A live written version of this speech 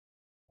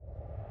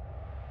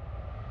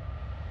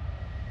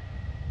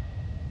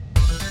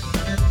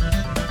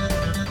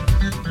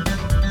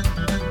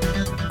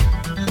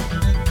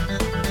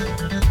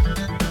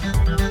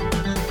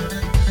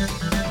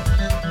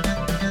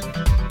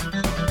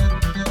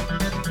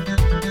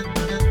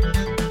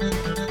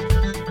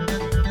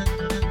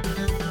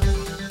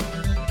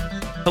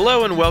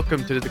Hello and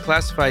welcome to the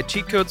Declassified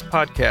Cheat Codes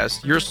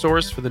Podcast, your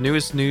source for the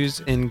newest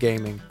news in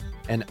gaming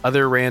and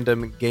other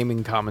random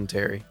gaming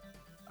commentary.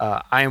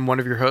 I am one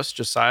of your hosts,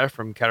 Josiah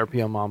from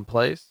Caterpillar Mom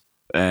Plays.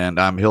 And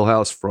I'm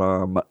Hillhouse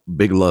from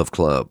Big Love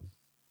Club.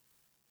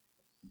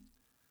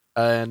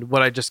 And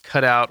what I just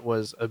cut out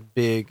was a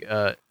big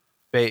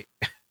fake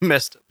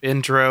messed up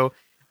intro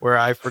where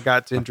I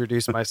forgot to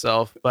introduce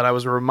myself, but I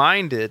was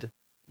reminded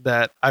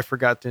that I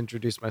forgot to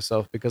introduce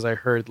myself because I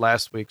heard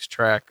last week's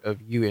track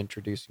of you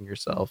introducing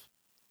yourself.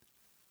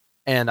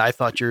 And I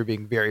thought you were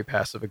being very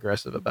passive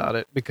aggressive about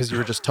it because you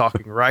were just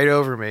talking right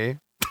over me.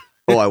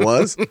 Oh, I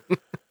was?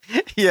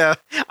 Yeah,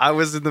 I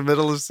was in the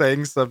middle of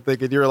saying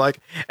something and you were like,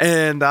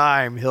 and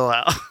I'm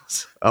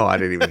Hillhouse. Oh, I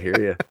didn't even hear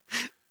you.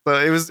 So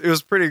it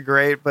was pretty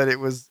great, but it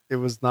was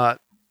not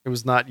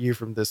you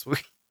from this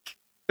week.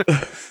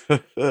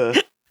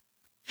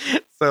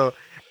 So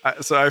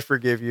I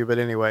forgive you, but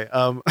anyway,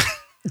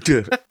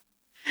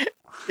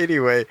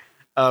 anyway,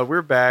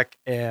 we're back,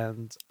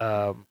 and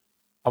I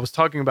was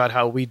talking about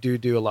how we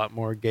do a lot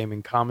more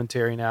gaming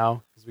commentary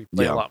now because we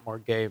play a lot more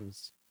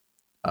games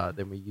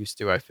than we used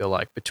to. I feel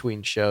like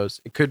between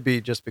shows, it could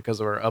be just because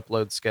of our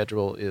upload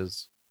schedule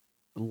is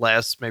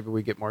less. Maybe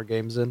we get more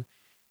games in,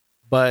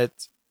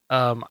 but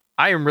I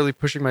am really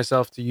pushing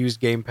myself to use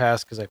Game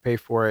Pass because I pay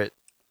for it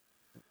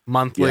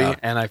monthly,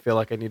 and I feel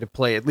like I need to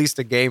play at least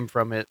a game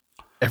from it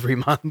every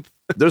month.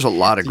 There's a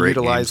lot of great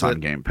games on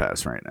Game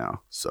Pass right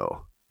now.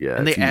 So, yeah.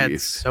 And they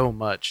add so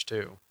much,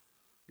 too.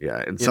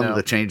 Yeah, and some of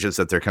the changes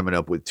that they're coming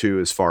up with, too,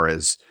 as far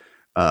as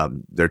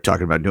they're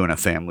talking about doing a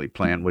family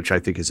plan, which I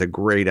think is a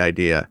great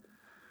idea.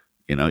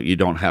 You know, you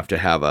don't have to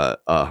have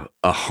a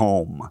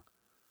home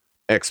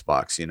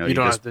Xbox. You know, you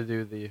don't have to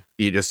do the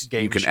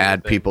you can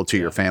add people to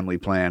your family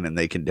plan, and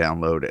they can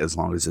download as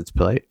long as it's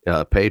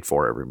paid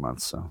for every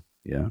month. So,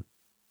 yeah.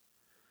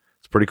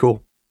 It's pretty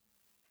cool.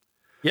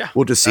 Yeah.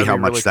 We'll just see how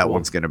much that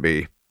one's going to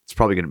be. It's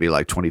probably going to be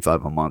like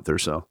 $25 a month or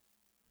so.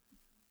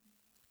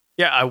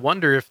 Yeah, I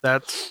wonder if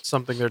that's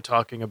something they're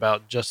talking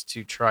about just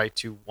to try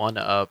to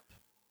one-up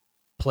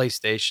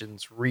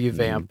PlayStation's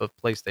revamp of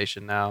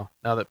PlayStation Now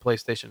that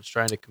PlayStation's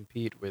trying to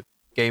compete with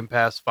Game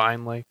Pass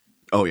finally.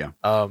 Oh, yeah.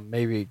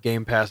 Maybe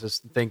Game Pass is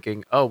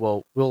thinking, oh,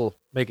 well, we'll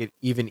make it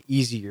even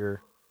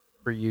easier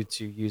for you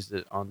to use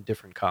it on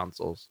different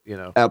consoles, you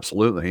know?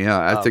 Absolutely,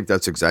 yeah. I think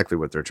that's exactly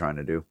what they're trying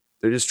to do.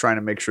 They're just trying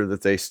to make sure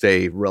that they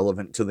stay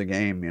relevant to the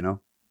game, you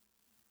know?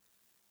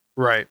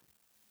 Right.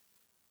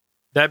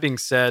 That being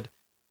said,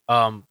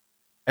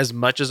 as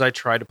much as I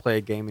try to play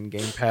a game in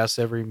Game Pass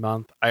every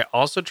month, I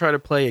also try to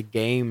play a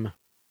game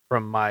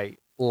from my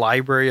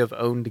library of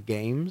owned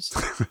games.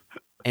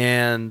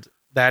 And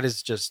that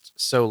is just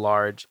so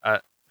large.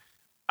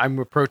 I'm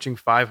approaching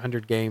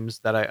 500 games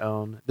that I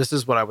own. This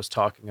is what I was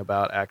talking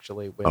about,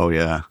 actually.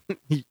 When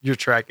your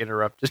track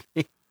interrupted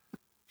me.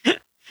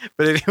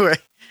 But anyway,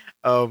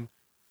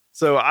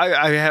 so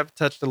I have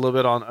touched a little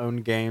bit on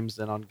owned games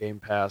and on Game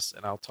Pass,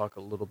 and I'll talk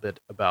a little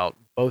bit about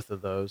both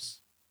of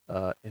those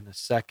in a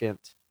second.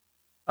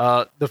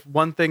 The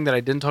one thing that I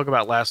didn't talk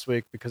about last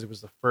week because it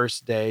was the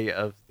first day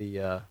of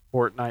the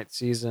Fortnite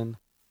season,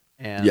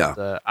 and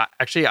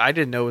I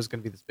didn't know it was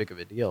going to be this big of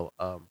a deal.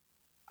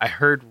 I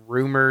heard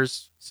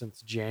rumors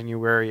since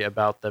January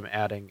about them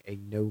adding a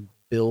no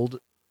build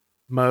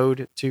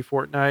mode to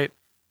Fortnite,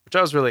 which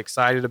I was really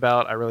excited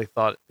about. I really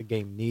thought the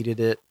game needed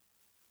it.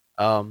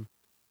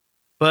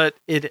 But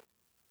it,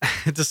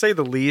 to say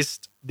the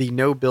least, the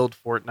no build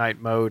Fortnite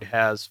mode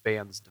has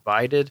fans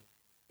divided.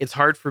 It's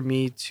hard for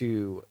me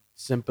to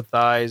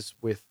sympathize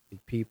with the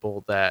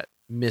people that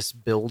miss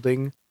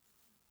building.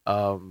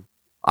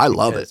 I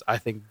love it. I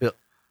think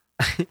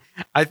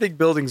I think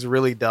building's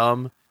really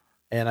dumb,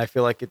 and I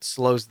feel like it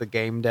slows the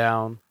game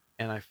down,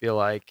 and I feel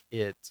like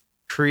it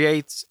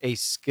creates a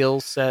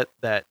skill set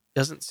that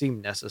doesn't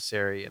seem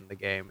necessary in the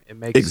game. It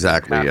makes you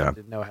have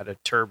to know how to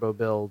turbo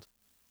build.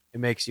 It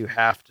makes you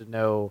have to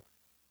know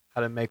how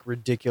to make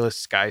ridiculous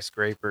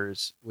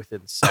skyscrapers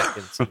within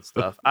seconds and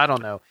stuff. I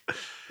don't know.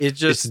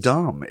 It's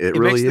dumb. It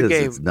really is.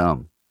 It's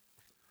dumb.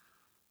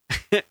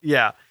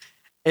 Yeah.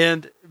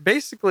 And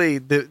basically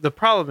the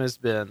problem has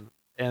been,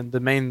 and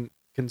the main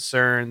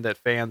concern that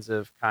fans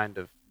have kind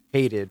of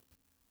hated,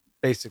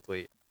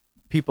 basically,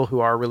 people who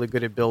are really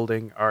good at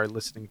building are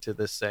listening to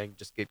this saying,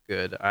 just get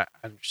good. I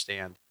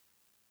understand.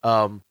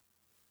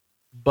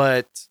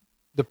 But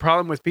the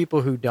problem with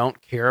people who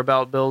don't care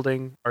about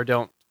building or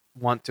don't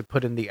want to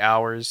put in the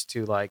hours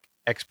to like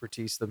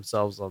expertise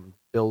themselves on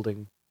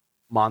building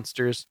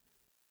monsters,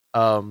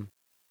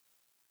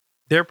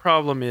 their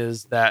problem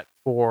is that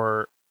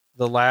for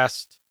the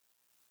last,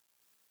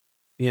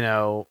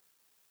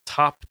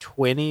 top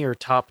 20 or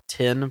top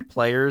 10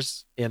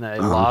 players in a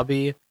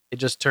lobby, it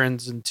just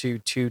turns into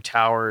two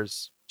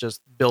towers just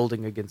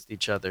building against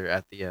each other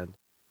at the end,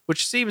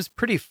 which seems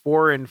pretty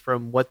foreign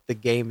from what the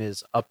game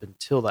is up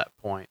until that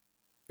point.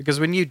 Because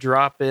when you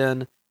drop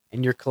in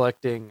and you're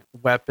collecting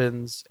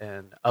weapons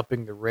and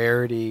upping the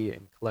rarity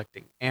and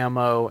collecting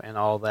ammo and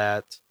all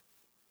that,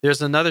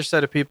 there's another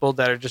set of people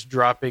that are just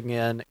dropping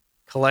in,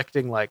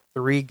 collecting like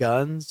 3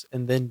 guns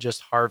and then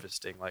just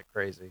harvesting like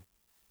crazy.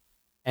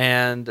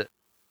 And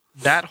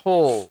that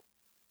whole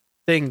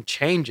thing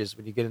changes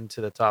when you get into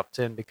the top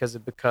 10 because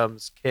it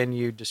becomes, can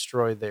you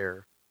destroy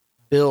their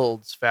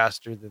builds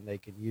faster than they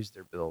can use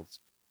their builds?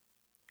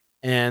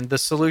 And the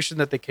solution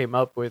that they came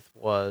up with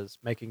was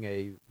making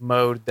a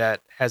mode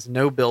that has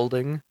no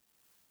building.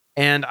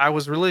 And I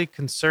was really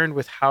concerned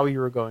with how you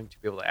were going to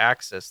be able to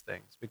access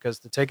things, because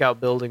to take out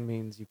building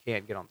means you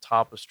can't get on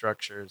top of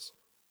structures.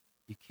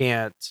 You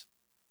can't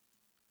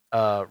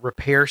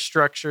repair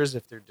structures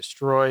if they're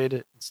destroyed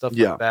and stuff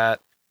like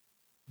that.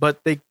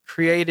 But they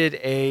created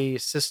a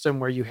system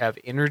where you have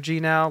energy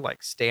now,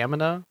 like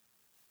stamina.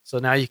 So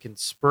now you can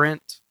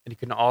sprint, and you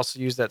can also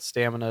use that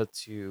stamina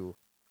to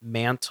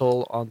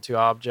mantle onto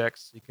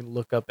objects. You can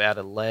look up at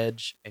a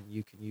ledge and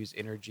you can use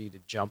energy to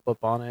jump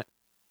up on it.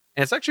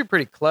 And it's actually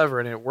pretty clever,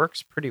 and it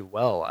works pretty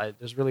well.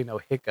 There's really no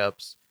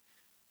hiccups.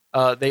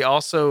 They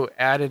also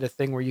added a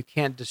thing where you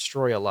can't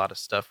destroy a lot of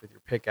stuff with your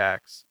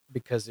pickaxe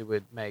because it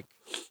would make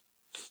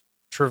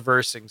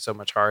traversing so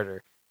much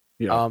harder.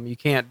 Yeah. You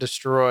can't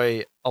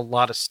destroy a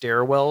lot of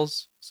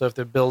stairwells. So if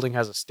the building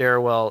has a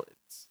stairwell,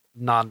 it's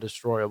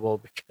non-destroyable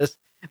because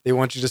they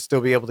want you to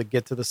still be able to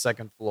get to the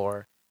second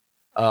floor.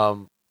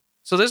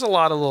 So there's a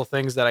lot of little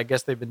things that I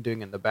guess they've been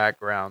doing in the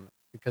background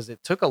because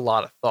it took a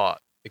lot of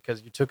thought,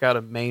 because you took out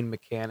a main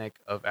mechanic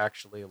of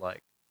actually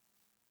like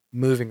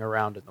moving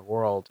around in the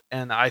world.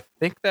 And I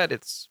think that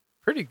it's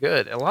pretty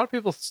good. A lot of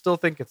people still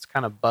think it's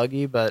kind of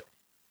buggy, but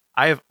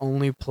I have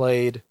only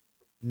played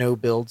no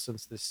build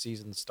since this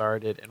season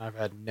started, and I've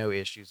had no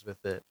issues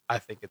with it. I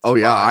think it's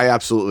fun. I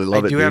absolutely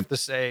love it. I do have to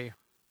say,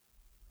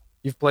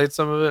 you've played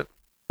some of it?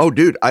 Oh,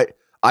 dude,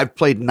 I've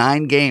played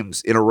 9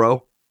 games in a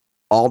row,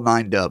 all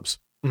 9 dubs.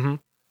 Mm-hmm.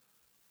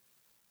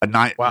 A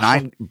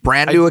 9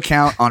 brand new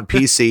account on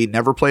PC.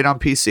 Never played on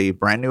PC.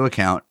 Brand new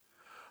account.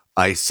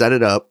 I set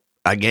it up.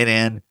 I get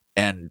in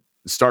and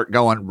start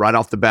going right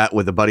off the bat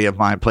with a buddy of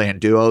mine playing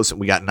duos,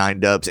 and we got 9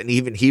 dubs. And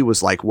even he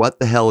was like, "What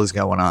the hell is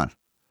going on?"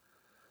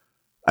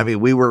 I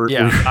mean,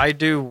 I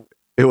do.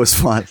 It was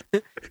fun.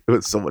 It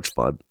was so much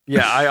fun.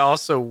 Yeah, I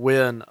also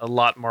win a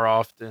lot more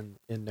often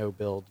in no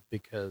build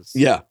because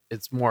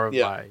it's more of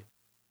my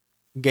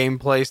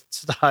gameplay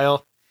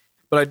style.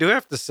 But I do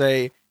have to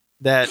say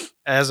that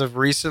as of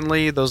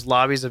recently, those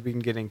lobbies have been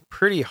getting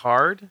pretty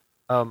hard.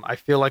 I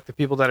feel like the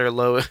people that are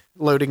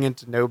loading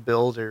into no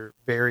build are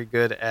very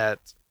good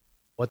at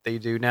what they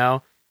do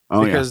now.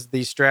 Because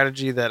the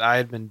strategy that I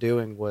had been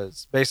doing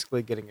was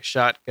basically getting a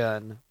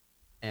shotgun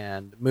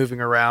and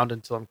moving around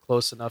until I'm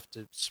close enough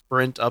to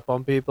sprint up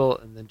on people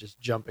and then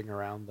just jumping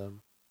around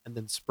them and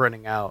then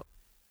sprinting out.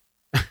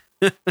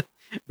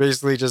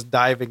 Basically just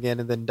diving in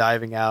and then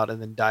diving out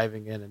and then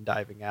diving in and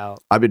diving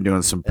out. I've been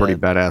doing some pretty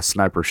badass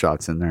sniper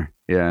shots in there.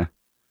 Yeah.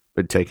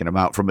 Been taking them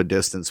out from a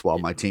distance while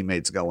my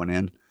teammates going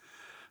in.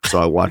 So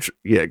I watch,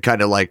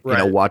 kind of like, you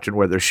know, watching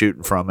where they're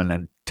shooting from and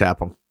then tap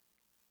them.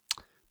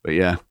 But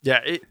yeah.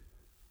 Yeah.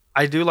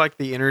 I do like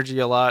the energy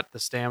a lot. The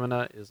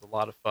stamina is a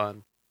lot of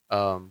fun.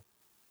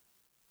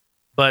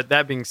 But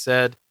that being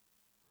said,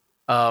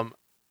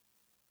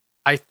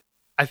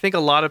 I think a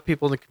lot of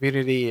people in the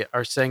community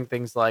are saying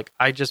things like,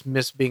 I just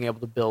miss being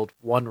able to build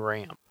one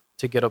ramp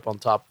to get up on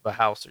top of a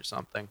house or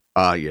something.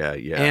 Yeah.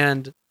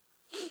 And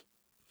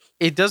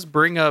it does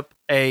bring up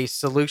a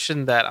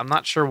solution that I'm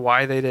not sure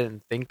why they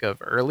didn't think of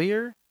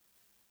earlier.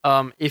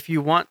 If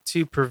you want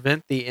to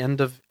prevent the end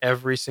of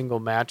every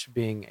single match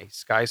being a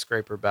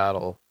skyscraper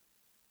battle,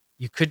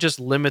 you could just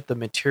limit the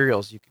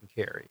materials you can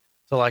carry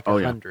to like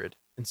 100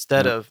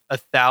 instead of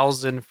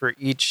 1,000 for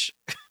each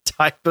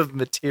type of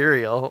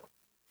material.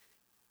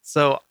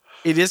 So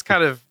it is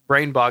kind of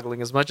brain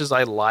boggling. As much as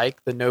I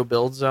like the no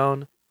build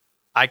zone,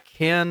 I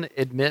can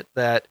admit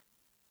that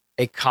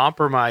a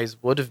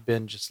compromise would have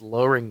been just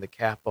lowering the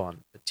cap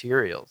on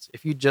materials.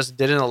 If you just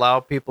didn't allow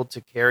people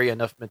to carry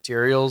enough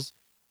materials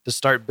to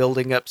start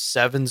building up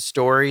 7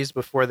 stories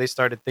before they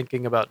started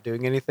thinking about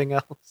doing anything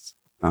else,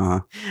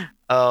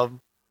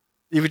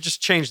 you would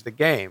just change the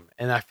game.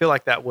 And I feel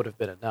like that would have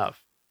been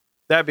enough.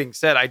 That being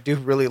said, I do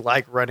really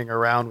like running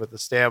around with the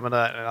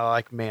stamina, and I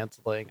like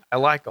mantling. I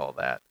like all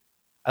that.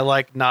 I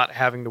like not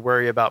having to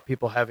worry about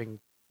people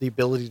having the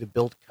ability to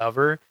build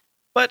cover,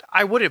 but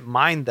I wouldn't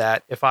mind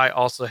that if I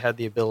also had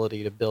the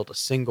ability to build a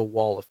single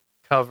wall of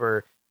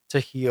cover to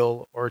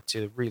heal or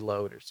to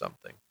reload or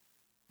something.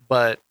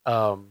 But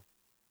that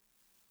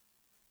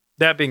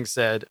being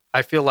said,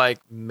 I feel like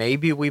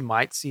maybe we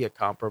might see a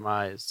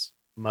compromise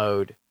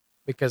mode,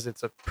 because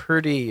it's a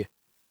pretty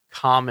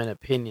common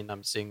opinion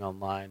I'm seeing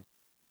online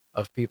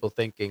of people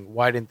thinking,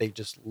 why didn't they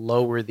just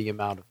lower the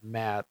amount of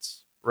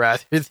mats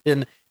rather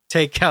than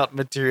take out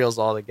materials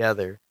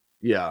altogether?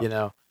 Yeah. You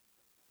know,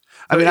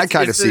 I mean, I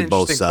kind of see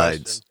both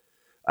sides.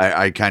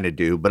 I kind of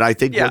do, but I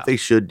think what they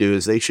should do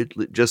is they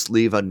should just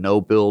leave a no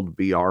build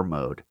BR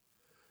mode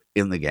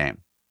in the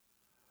game,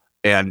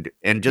 and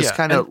just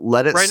kind of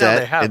let it set. Now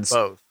they have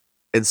both,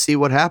 and see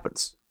what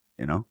happens.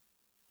 You know,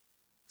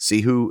 see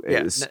who.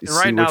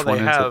 Right now they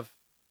have.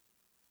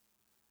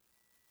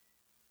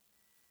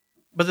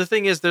 But the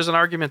thing is, there's an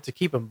argument to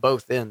keep them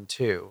both in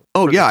too.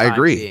 Oh yeah, I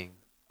agree. Being.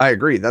 I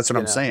agree. That's what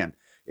I'm saying.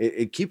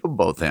 Keep them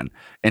both in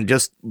and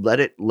just let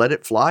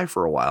it fly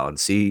for a while and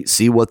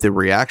see what the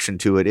reaction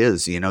to it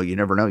is. You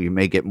never know. You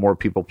may get more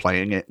people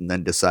playing it and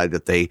then decide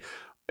that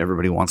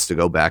everybody wants to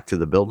go back to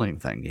the building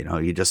thing.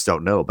 You just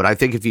don't know. But I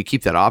think if you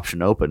keep that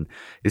option open,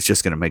 it's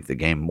just going to make the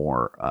game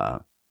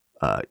more,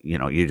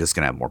 you're just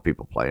going to have more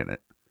people playing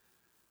it.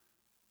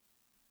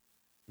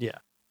 Yeah.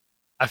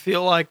 I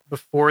feel like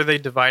before they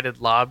divided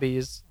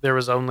lobbies, there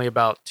was only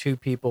about 2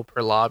 people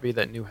per lobby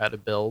that knew how to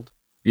build.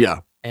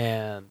 Yeah.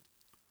 And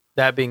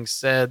that being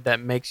said, that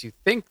makes you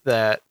think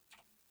that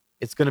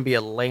it's going to be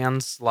a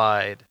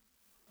landslide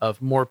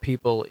of more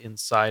people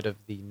inside of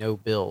the no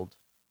build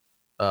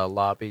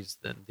lobbies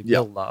than the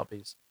build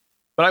lobbies.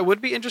 But I would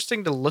be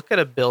interesting to look at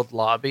a build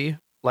lobby,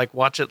 like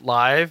watch it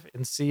live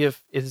and see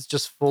if it's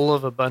just full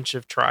of a bunch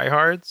of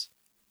tryhards,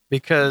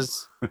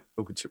 because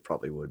which it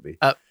probably would be.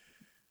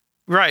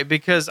 Right,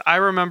 because I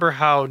remember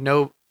how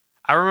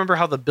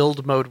the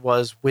build mode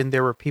was when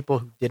there were people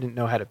who didn't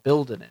know how to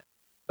build in it.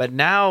 But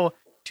now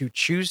to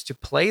choose to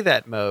play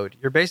that mode,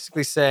 you're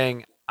basically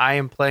saying I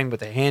am playing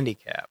with a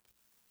handicap.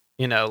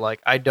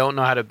 Like I don't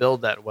know how to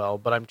build that well,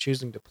 but I'm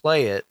choosing to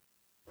play it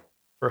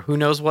for who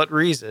knows what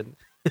reason.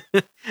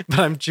 But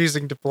I'm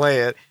choosing to play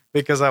it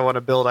because I want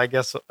to build, I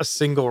guess, a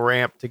single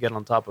ramp to get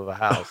on top of a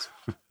house.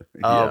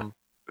 Yeah.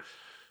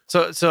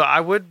 So I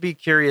would be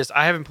curious.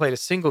 I haven't played a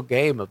single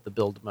game of the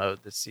build mode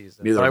this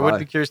season, but I would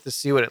be curious to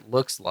see what it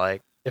looks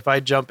like if I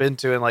jump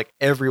into it and like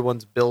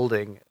everyone's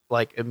building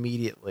like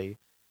immediately,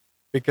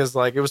 because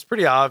like it was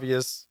pretty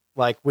obvious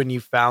like when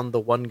you found the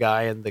one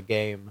guy in the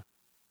game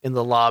in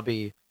the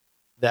lobby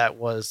that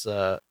was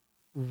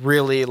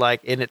really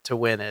like in it to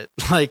win it.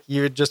 Like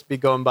you would just be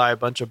going by a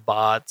bunch of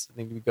bots and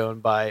then you'd be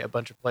going by a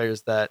bunch of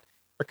players that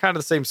are kind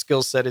of the same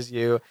skill set as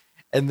you.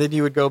 And then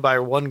you would go by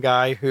one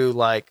guy who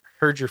like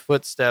heard your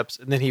footsteps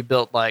and then he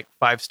built like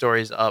 5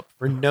 stories up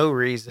for no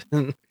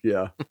reason.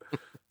 Yeah.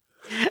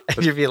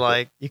 And you'd be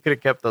like, you could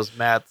have kept those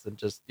mats and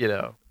just,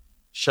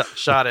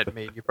 shot at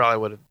me. You probably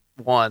would have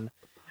won.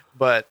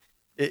 But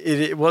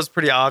it was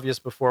pretty obvious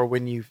before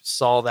when you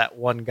saw that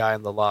one guy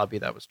in the lobby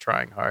that was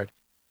trying hard.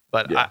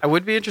 But yeah. I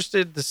would be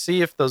interested to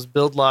see if those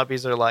build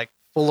lobbies are like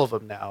full of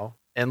them now,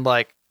 and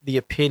like the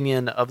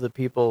opinion of the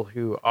people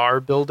who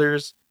are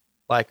builders,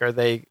 like, are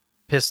they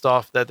pissed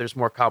off that there's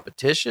more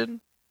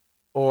competition,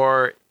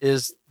 or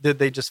did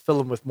they just fill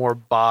them with more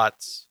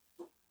bots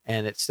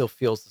and it still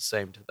feels the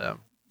same to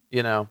them?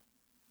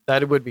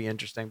 That would be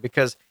interesting,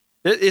 because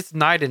it's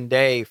night and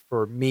day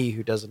for me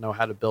who doesn't know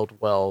how to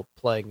build well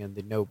playing in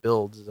the no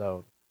build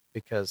zone,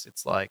 because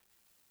it's like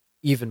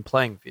even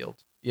playing field,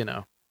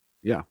 Yeah.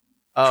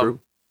 True.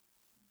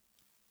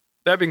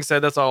 That being said,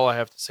 that's all I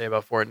have to say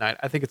about Fortnite.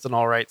 I think it's an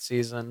all right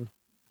season.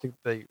 I think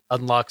the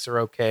unlocks are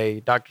okay.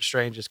 Doctor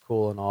Strange is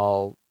cool and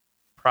all.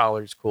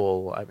 Prowler's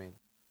cool. I mean,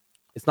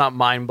 it's not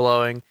mind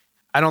blowing.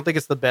 I don't think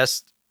it's the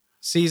best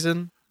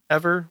season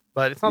ever,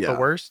 but it's not the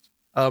worst.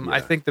 I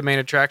think the main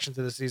attraction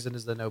to the season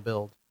is the no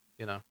build.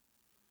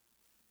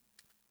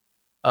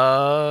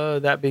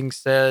 That being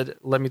said,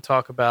 let me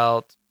talk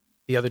about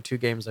the other 2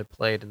 games I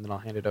played, and then I'll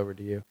hand it over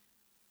to you.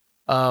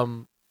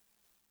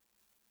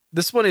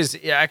 This one is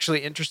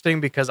actually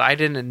interesting because I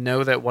didn't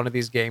know that one of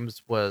these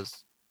games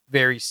was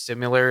very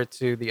similar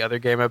to the other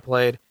game I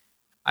played.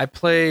 I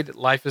played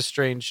Life is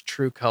Strange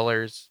True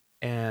Colors,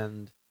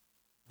 and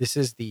this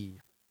is the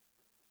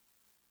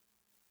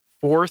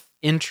 4th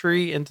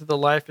entry into the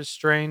Life is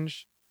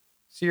Strange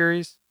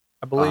series,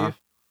 I believe. Uh-huh.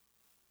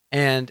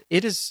 And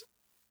it is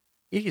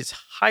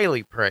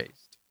highly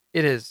praised.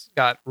 It has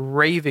got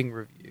raving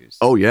reviews.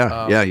 Oh,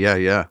 yeah.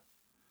 Yeah.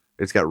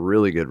 It's got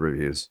really good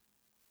reviews.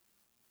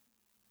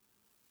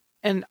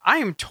 And I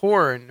am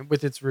torn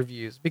with its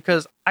reviews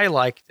because I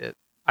liked it.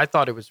 I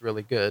thought it was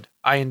really good.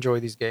 I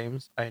enjoy these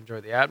games. I enjoy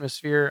the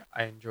atmosphere.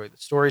 I enjoy the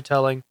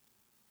storytelling.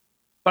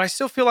 But I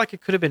still feel like it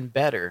could have been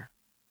better.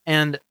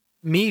 And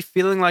me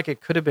feeling like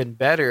it could have been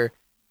better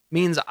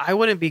means I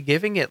wouldn't be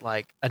giving it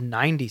like a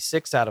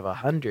 96 out of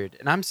 100.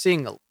 And I'm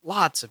seeing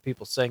lots of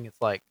people saying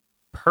it's like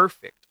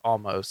perfect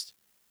almost.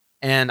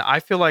 And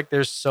I feel like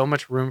there's so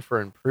much room for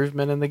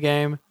improvement in the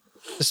game.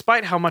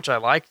 Despite how much I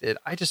liked it,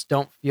 I just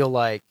don't feel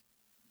like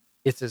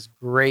it's as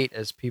great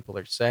as people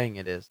are saying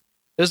it is.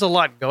 There's a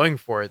lot going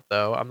for it,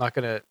 though. I'm not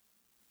going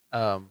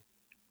to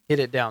hit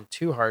it down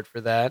too hard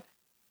for that.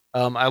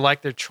 I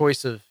like their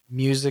choice of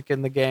music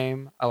in the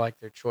game. I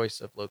like their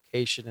choice of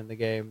location in the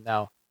game.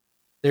 Now,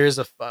 there is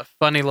a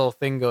funny little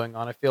thing going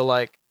on. I feel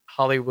like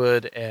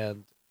Hollywood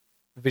and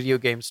video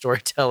game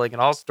storytelling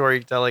and all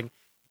storytelling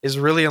is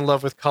really in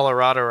love with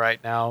Colorado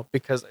right now,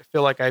 because I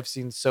feel like I've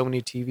seen so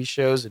many TV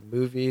shows and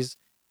movies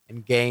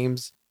and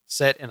games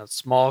set in a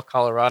small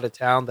Colorado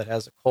town that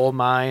has a coal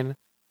mine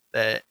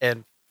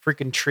and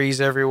freaking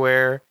trees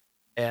everywhere,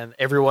 and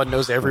everyone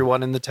knows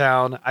everyone in the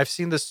town. I've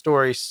seen this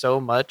story so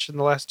much in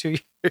the last 2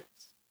 years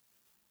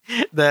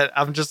that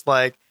I'm just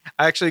like,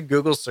 I actually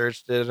Google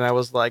searched it and I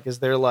was like, is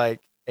there like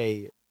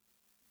a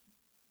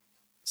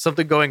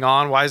something going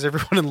on? Why is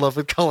everyone in love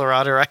with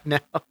Colorado right now?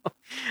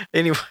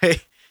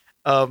 Anyway,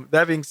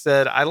 that being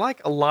said, I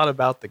like a lot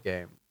about the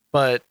game,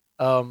 but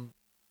I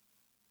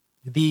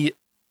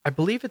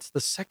believe it's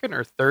the second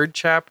or third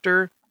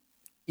chapter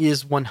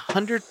is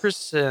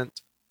 100%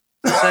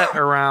 set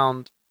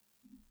around.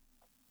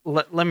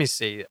 Let me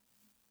see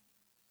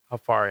how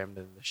far I am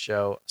in the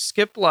show.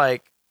 Skip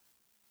like,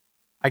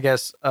 I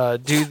guess,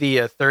 do the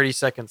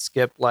 30-second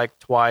skip like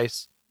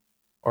twice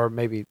or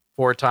maybe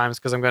 4 times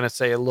because I'm going to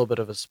say a little bit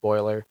of a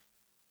spoiler.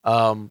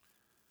 The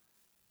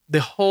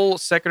whole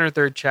second or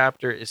third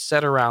chapter is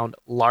set around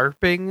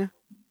LARPing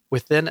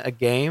within a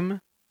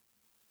game.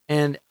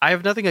 And I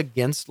have nothing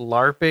against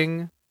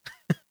LARPing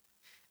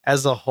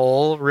as a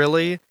whole,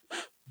 really,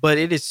 but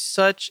it is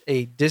such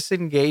a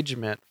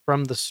disengagement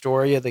from the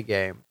story of the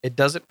game. It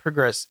doesn't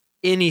progress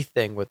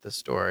anything with the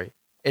story.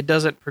 It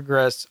doesn't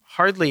progress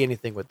hardly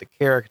anything with the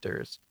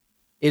characters.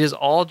 It is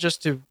all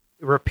just to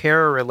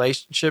repair a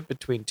relationship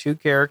between 2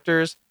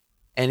 characters.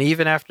 And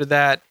even after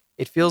that,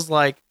 it feels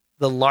like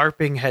the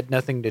LARPing had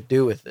nothing to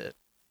do with it.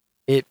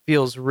 It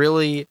feels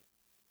really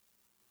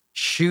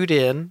shoot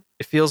in.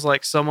 It feels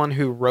like someone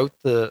who wrote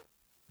the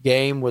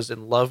game was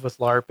in love with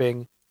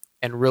LARPing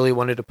and really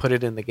wanted to put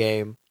it in the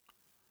game.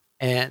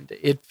 And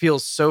it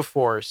feels so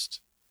forced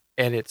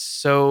and it's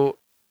so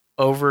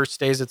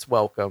overstays its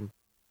welcome.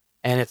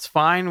 And it's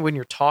fine when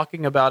you're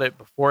talking about it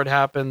before it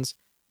happens,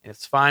 and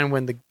it's fine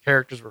when the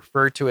characters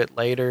refer to it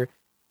later.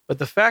 But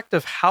the fact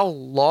of how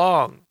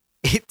long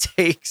it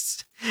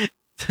takes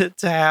to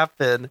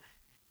happen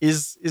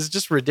is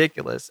just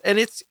ridiculous. And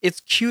it's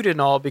cute and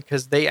all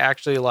because they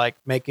actually like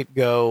make it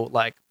go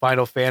like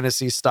Final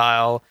Fantasy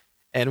style,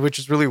 and which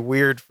is really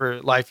weird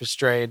for Life is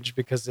Strange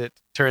because it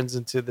turns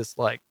into this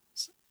like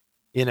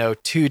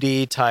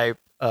 2D type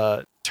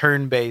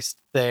turn-based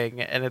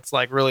thing, and it's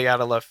like really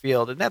out of left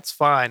field, and that's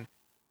fine.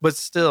 But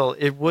still,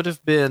 it would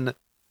have been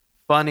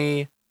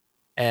funny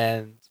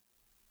and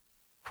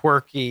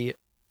quirky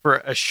for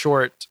a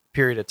short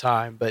period of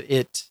time, but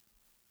it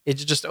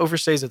just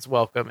overstays its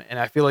welcome, and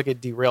I feel like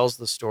it derails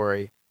the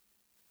story.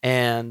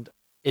 And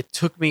it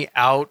took me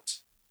out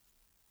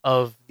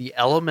of the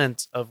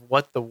element of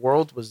what the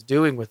world was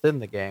doing within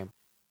the game.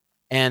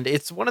 And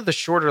it's one of the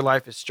shorter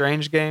Life is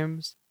Strange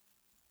games,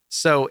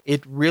 so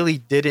it really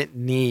didn't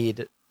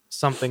need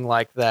something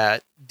like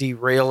that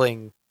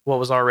derailing what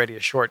was already a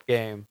short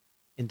game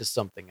into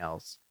something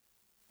else.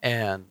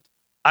 And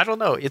I don't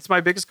know, it's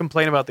my biggest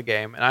complaint about the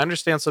game. And I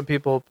understand some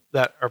people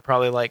that are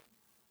probably like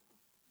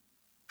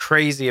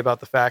crazy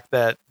about the fact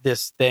that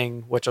this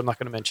thing, which I'm not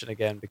going to mention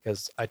again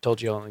because I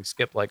told you I only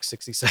skipped like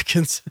 60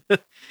 seconds,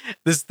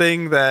 this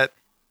thing that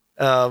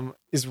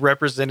is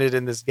represented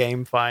in this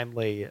game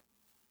finally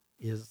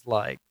is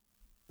like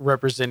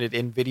represented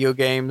in video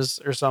games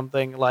or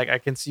something. Like I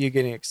can see you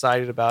getting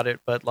excited about it,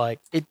 but like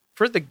it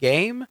for the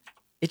game,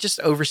 it just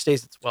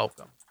overstays its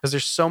welcome because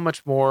there's so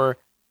much more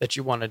that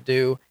you want to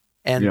do,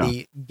 and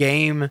the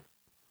game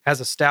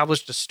has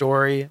established a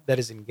story that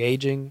is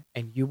engaging,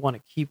 and you want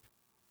to keep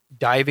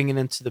diving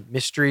into the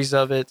mysteries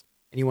of it,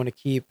 and you want to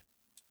keep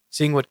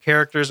seeing what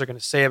characters are going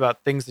to say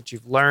about things that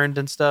you've learned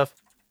and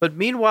stuff. But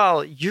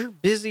meanwhile, you're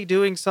busy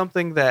doing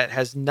something that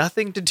has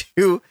nothing to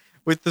do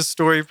with the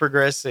story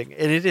progressing,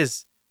 and it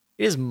is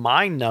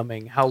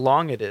mind-numbing how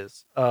long it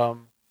is.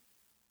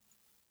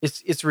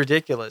 It's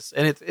ridiculous,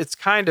 and it's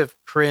kind of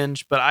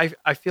cringe. But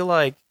I feel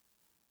like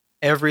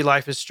every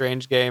Life is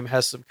Strange game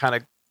has some kind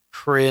of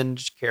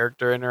cringe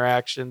character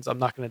interactions. I'm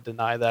not going to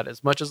deny that.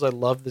 As much as I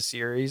love the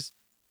series,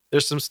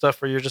 there's some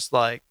stuff where you're just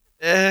like,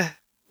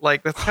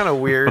 like that's kind of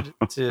weird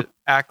to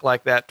act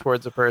like that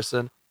towards a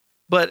person.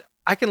 But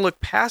I can look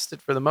past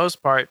it for the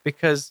most part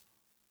because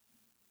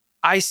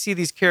I see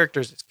these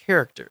characters as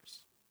characters,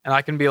 and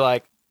I can be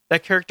like,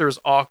 that character is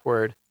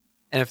awkward.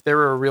 And if they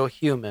were a real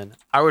human,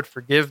 I would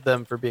forgive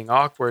them for being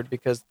awkward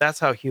because that's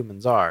how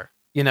humans are.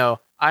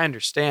 I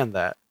understand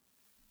that.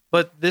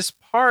 But this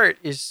part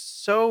is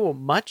so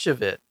much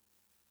of it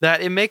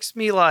that it makes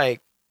me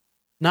like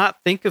not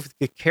think of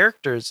the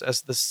characters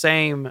as the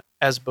same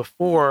as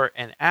before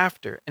and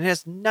after. And it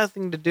has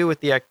nothing to do with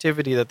the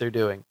activity that they're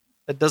doing.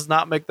 That does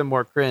not make them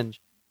more cringe.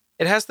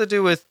 It has to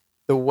do with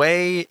the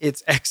way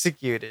it's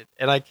executed.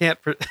 And I can't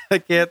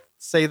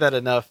say that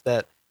enough,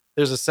 that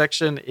there's a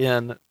section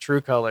in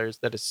True Colors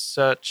that is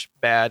such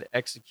bad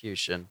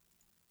execution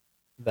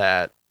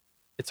that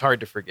it's hard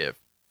to forgive.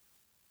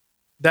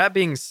 That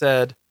being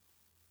said,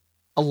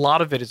 a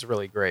lot of it is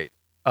really great.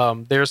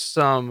 There's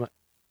some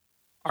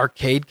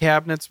arcade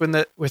cabinets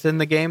within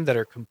the game that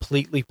are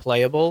completely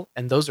playable,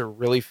 and those are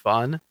really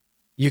fun.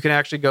 You can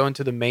actually go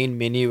into the main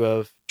menu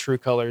of True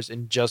Colors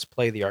and just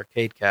play the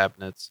arcade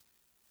cabinets,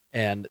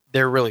 and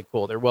they're really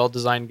cool. They're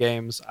well-designed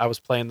games. I was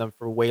playing them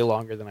for way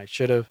longer than I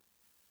should have,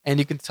 and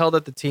you can tell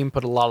that the team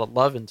put a lot of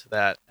love into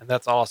that, and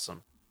that's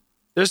awesome.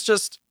 There's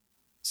just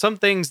some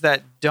things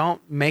that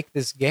don't make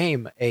this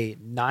game a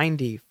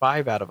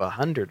 95 out of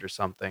 100 or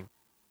something,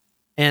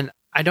 and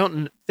I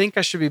don't think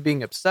I should be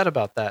being upset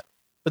about that.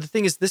 But the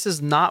thing is, this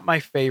is not my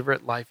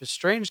favorite Life is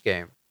Strange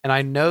game. And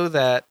I know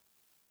that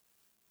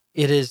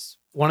it is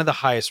one of the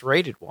highest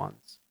rated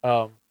ones.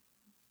 I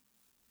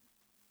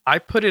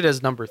put it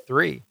as number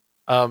 3.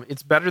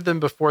 It's better than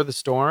Before the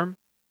Storm,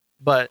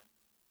 but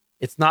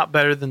it's not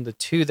better than the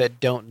 2 that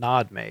Don't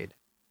Nod made.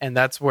 And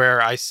that's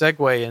where I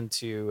segue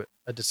into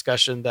a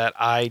discussion that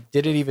I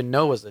didn't even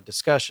know was a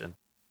discussion.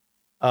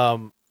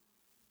 So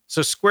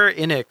Square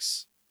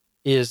Enix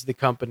is the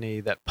company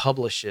that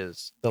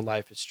publishes the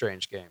Life is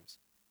Strange games,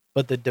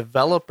 but the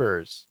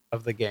developers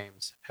of the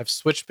games have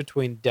switched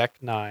between Deck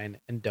 9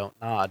 and Don't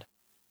Nod.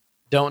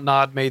 Don't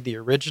Nod made the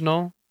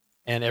original,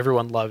 and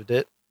everyone loved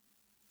it.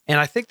 And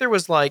I think there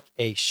was like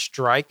a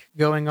strike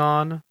going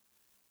on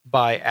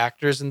by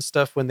actors and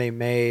stuff when they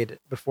made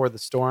Before the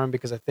Storm,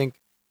 because I think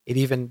it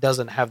even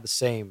doesn't have the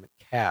same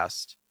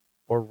cast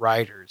or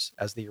writers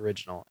as the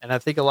original. And I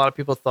think a lot of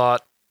people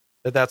thought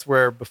that that's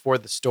where Before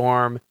the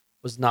Storm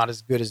was not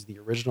as good as the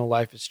original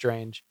Life is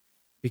Strange,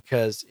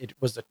 because it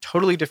was a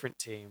totally different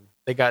team.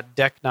 They got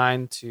Deck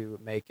 9 to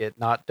make it,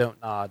 not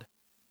Don't Nod.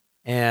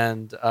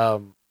 And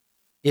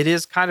it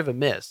is kind of a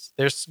miss.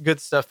 There's good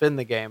stuff in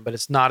the game, but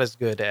it's not as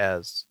good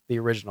as the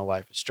original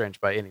Life is Strange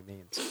by any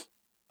means.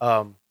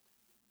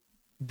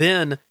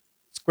 Then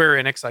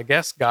Square Enix, I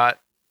guess, got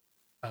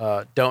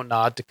Don't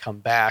Nod to come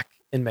back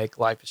and make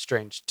Life is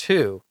Strange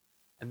 2.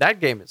 And that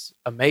game is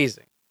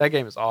amazing. That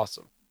game is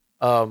awesome.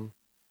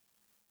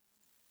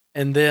 And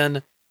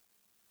then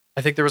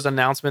I think there was an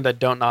announcement that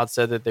Don't Nod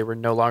said that they were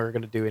no longer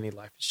going to do any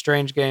Life is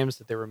Strange games,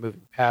 that they were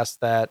moving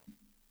past that.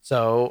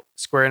 So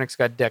Square Enix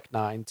got Deck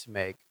 9 to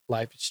make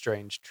Life is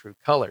Strange True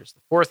Colors,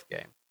 the 4th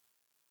game.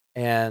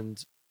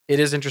 And it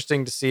is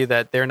interesting to see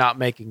that they're not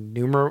making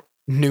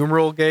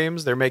numeral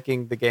games. They're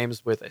making the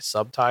games with a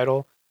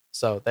subtitle.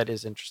 So that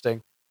is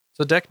interesting.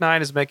 So Deck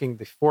 9 is making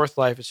the 4th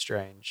Life is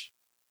Strange,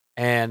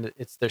 and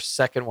it's their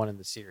 2nd one in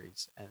the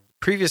series. And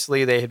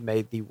previously they had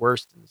made the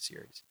worst in the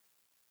series.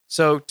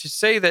 So to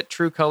say that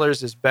True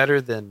Colors is better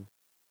than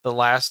the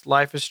last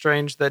Life is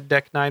Strange that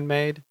Deck 9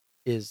 made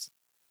is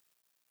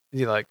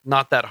like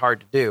not that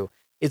hard to do.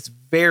 It's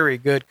very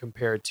good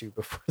compared to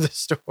Before the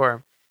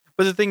Storm.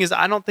 But the thing is,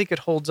 I don't think it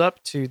holds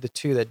up to the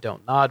 2 that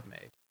Don't Nod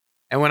made.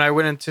 And when I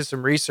went into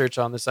some research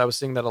on this, I was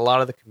seeing that a lot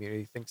of the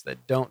community thinks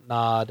that Don't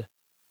Nod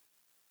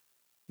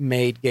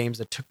made games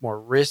that took more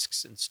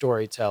risks in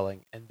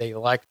storytelling, and they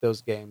liked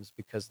those games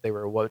because they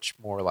were much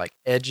more like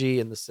edgy,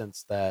 in the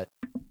sense that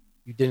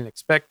you didn't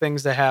expect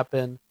things to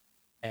happen,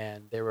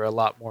 and they were a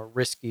lot more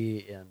risky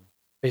in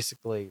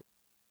basically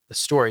the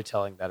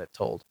storytelling that it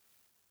told.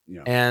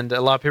 Yeah. And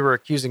a lot of people are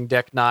accusing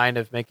Deck 9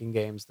 of making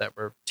games that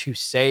were too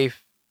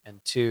safe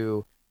and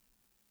too,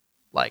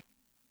 like,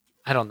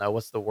 I don't know,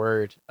 what's the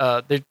word?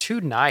 They're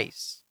too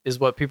nice, is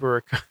what people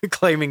were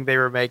claiming they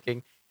were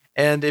making.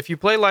 And if you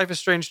play Life is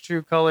Strange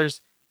True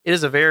Colors, it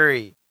is a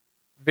very,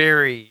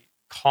 very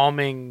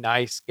calming,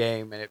 nice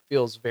game, and it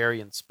feels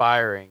very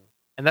inspiring.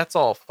 And that's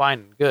all fine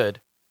and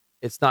good.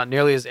 It's not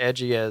nearly as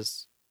edgy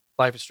as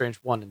Life is Strange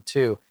 1 and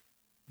 2.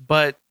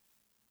 But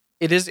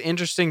it is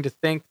interesting to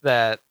think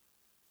that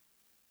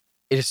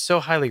it is so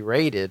highly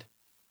rated,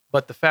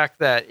 but the fact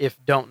that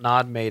if Don't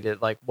Nod made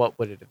it, like, what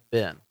would it have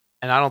been?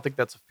 And I don't think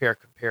that's a fair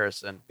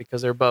comparison,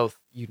 because they're both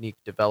unique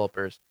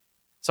developers.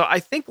 So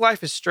I think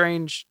Life is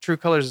Strange True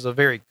Colors is a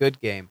very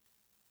good game,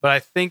 but I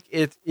think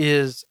it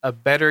is a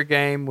better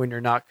game when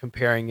you're not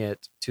comparing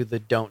it to the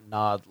Don't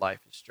Nod Life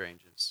is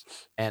Stranges.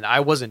 And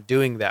I wasn't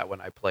doing that when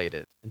I played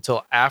it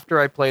until after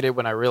I played it,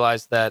 when I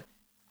realized that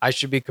I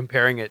should be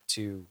comparing it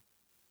to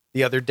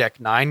the other Deck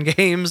 9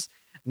 games,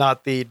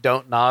 not the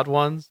Don't Nod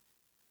ones.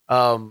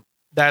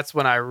 That's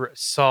when I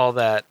saw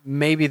that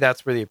maybe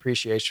that's where the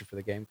appreciation for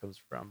the game comes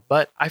from.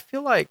 But I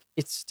feel like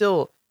it's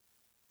still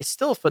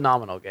a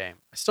phenomenal game.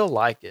 I still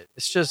like it.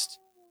 It's just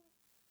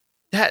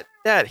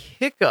that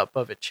hiccup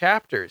of a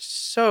chapter is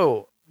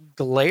so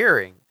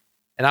glaring.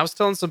 And I was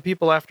telling some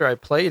people after I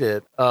played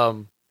it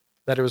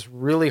that it was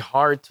really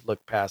hard to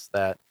look past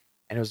that,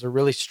 and it was a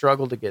really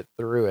struggle to get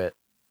through it.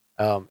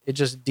 It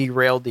just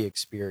derailed the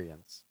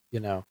experience, you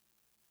know.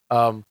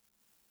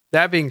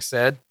 That being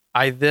said,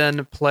 I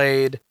then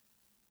played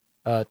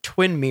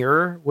Twin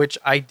Mirror, which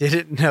I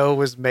didn't know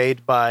was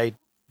made by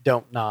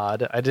Don't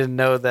Nod. I didn't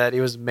know that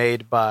it was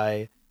made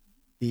by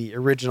the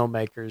original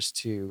makers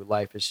to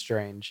Life is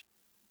Strange.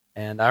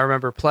 And I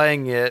remember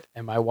playing it,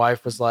 and my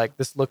wife was like,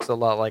 "This looks a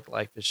lot like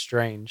Life is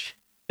Strange."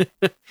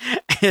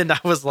 And I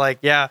was like,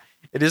 "Yeah,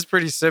 it is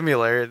pretty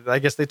similar." I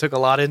guess they took a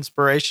lot of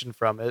inspiration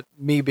from it.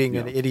 Me being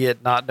an idiot,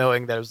 not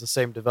knowing that it was the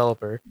same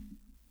developer.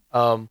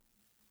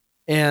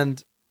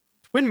 And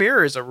Twin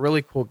Mirror is a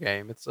really cool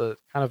game. It's a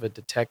kind of a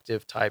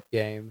detective type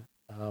game.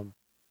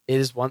 It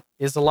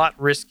is a lot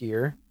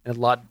riskier and a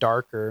lot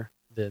darker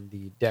than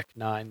the Deck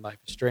 9 Life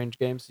is Strange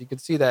games. So you can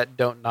see that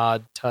Don't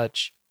Nod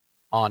touch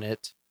on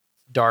it.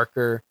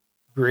 Darker,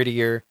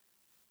 grittier,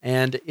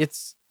 and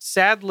it's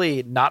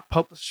sadly not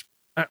published.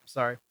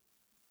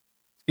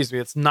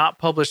 It's not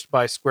published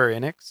by Square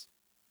Enix.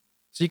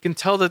 So you can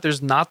tell that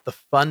there's not the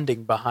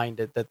funding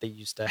behind it that they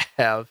used to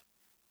have.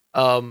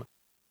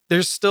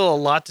 There's still a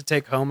lot to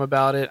take home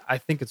about it. I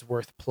think it's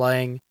worth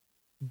playing,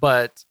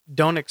 but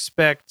don't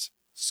expect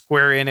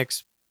Square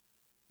Enix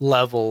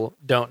level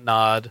Don't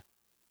Nod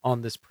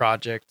on this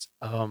project.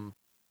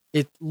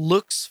 It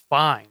looks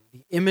fine.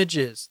 The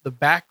images, the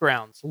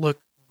backgrounds look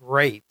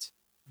great.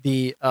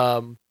 The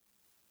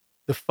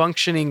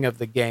functioning of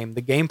the game,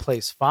 the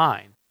gameplay's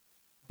fine.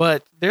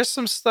 But there's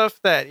some stuff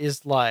that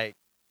is like,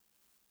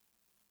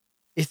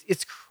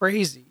 it's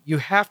crazy. You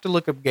have to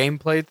look up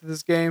gameplay to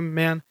this game,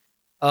 man.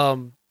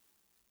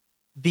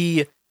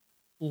 The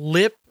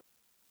lip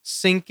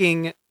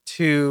syncing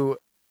to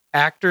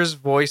actors'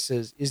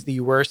 voices is the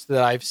worst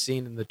that I've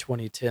seen in the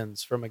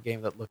 2010s from a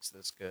game that looks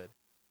this good.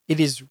 It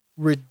is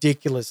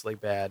ridiculously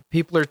bad.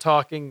 People are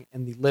talking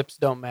and the lips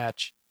don't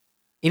match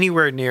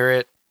anywhere near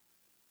it.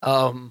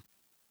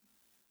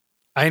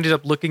 I ended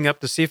up looking up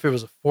to see if it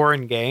was a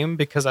foreign game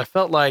because I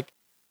felt like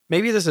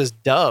maybe this is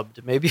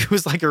dubbed. Maybe it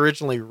was like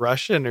originally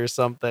Russian or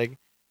something.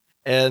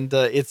 And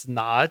it's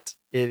not.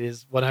 It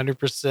is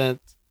 100%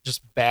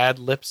 just bad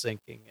lip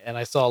syncing. And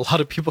I saw a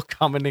lot of people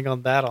commenting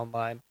on that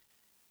online.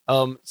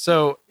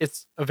 So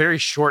it's a very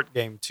short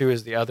game too,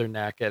 is the other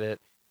knack at it.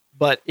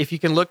 But if you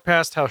can look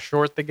past how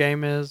short the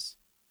game is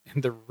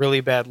and the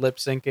really bad lip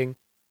syncing,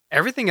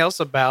 everything else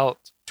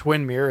about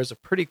Twin Mirror is a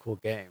pretty cool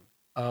game.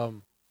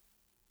 And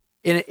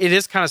it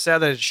is kind of sad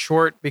that it's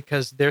short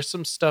because there's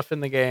some stuff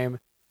in the game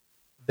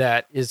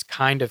that is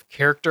kind of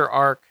character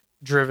arc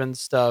driven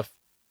stuff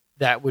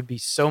that would be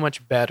so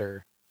much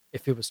better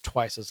if it was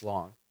twice as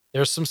long.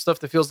 There's some stuff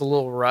that feels a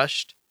little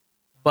rushed,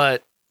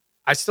 but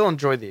I still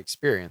enjoy the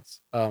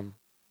experience.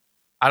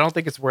 I don't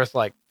think it's worth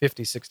like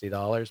 $50,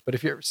 $60, but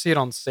if you ever see it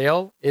on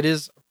sale,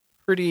 it's a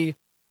pretty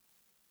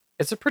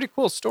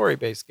cool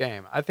story-based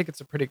game. I think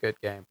it's a pretty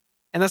good game.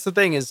 And that's the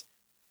thing is,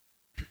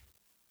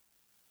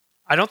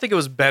 I don't think it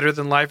was better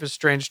than Life is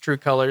Strange True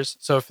Colors.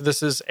 So if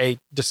this is a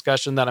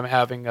discussion that I'm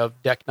having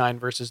of Deck Nine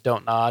versus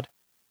Don't Nod,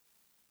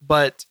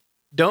 but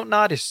Don't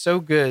Nod is so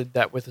good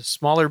that with a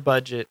smaller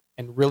budget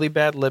and really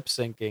bad lip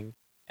syncing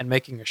and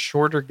making a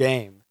shorter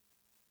game,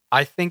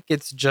 I think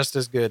it's just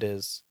as good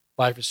as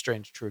Life is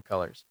Strange True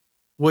Colors,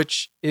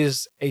 which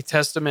is a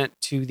testament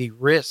to the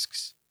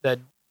risks that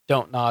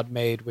Don't Nod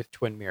made with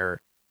Twin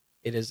Mirror.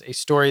 It is a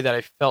story that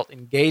I felt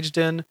engaged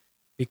in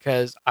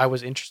because I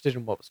was interested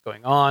in what was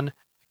going on.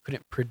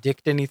 Couldn't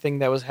predict anything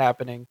that was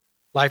happening.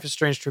 Life is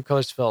Strange True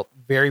Colors felt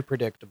very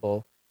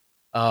predictable,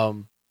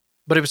 but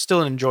it was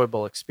still an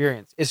enjoyable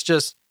experience. It's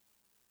just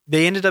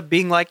they ended up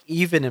being like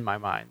even in my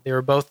mind. They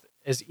were both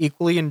as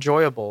equally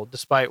enjoyable,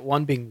 despite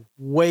one being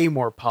way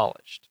more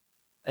polished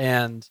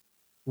and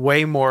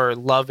way more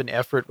love and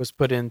effort was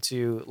put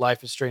into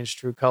Life is Strange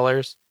True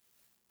Colors,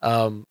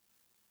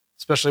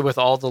 especially with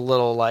all the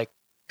little like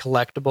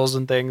collectibles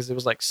and things. It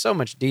was like so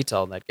much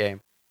detail in that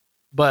game,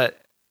 but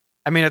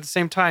I mean, at the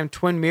same time,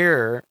 Twin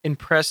Mirror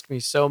impressed me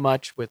so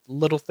much with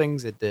little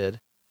things it did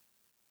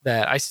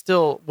that I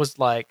still was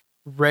like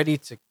ready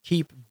to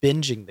keep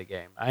binging the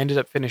game. I ended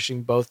up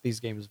finishing both these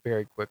games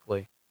very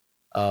quickly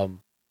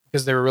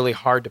because they were really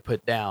hard to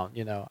put down.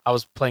 You know, I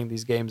was playing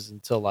these games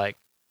until like,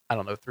 I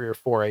don't know, 3 or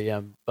 4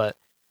 a.m. But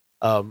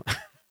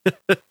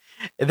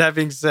that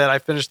being said, I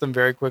finished them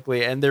very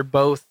quickly and they're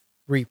both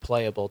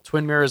replayable.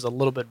 Twin Mirror is a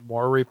little bit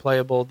more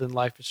replayable than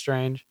Life is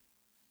Strange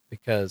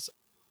because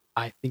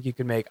I think you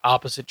can make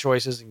opposite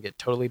choices and get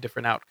totally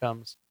different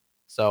outcomes.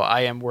 So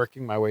I am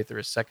working my way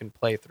through a second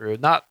playthrough.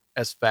 Not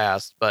as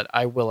fast, but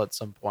I will at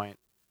some point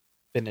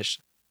finish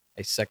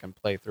a second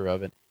playthrough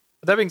of it.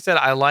 But that being said,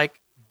 I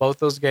like both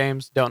those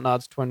games, Don't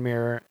Nod's Twin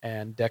Mirror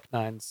and Deck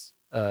Nine's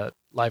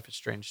Life is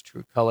Strange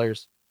True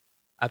Colors.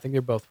 I think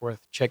they're both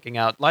worth checking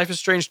out. Life is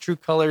Strange True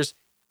Colors,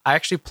 I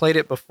actually played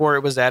it before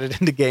it was added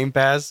into Game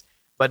Pass,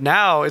 but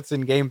now it's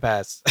in Game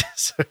Pass.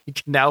 So you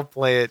can now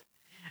play it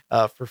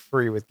for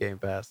free with Game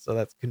Pass, so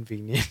that's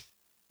convenient.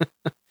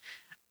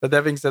 But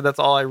that being said, that's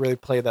all I really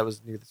played that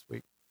was new this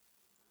week.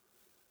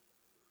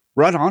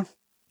 Right on.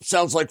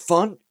 Sounds like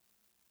fun.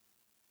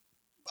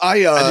 I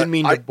didn't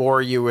mean to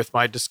bore you with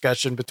my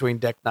discussion between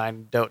Deck Nine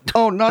and Don't.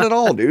 Oh, not at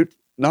all, dude.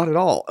 Not at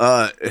all.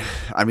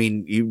 I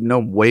mean, you know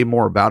way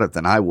more about it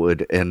than I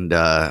would, and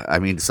I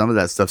mean, some of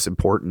that stuff's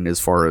important as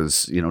far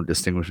as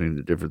distinguishing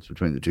the difference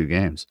between the two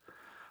games.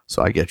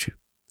 So I get you.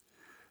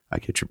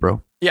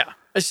 Bro. Yeah.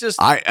 It's just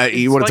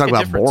you want to talk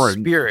about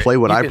boring? Spirit. Play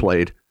what I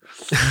played.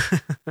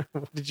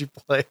 What did you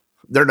play?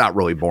 They're not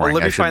really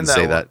boring. I shouldn't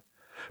say that.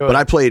 But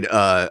I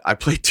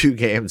played 2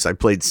 games. I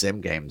played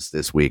sim games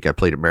this week. I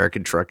played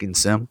American Trucking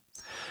Sim,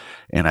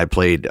 and I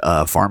played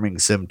Farming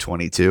Sim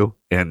 22.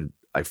 And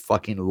I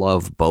fucking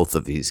love both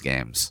of these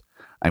games.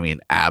 I mean,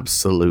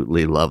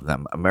 absolutely love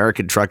them.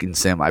 American Trucking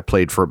Sim, I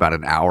played for about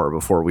an hour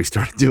before we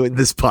started doing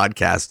this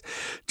podcast,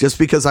 just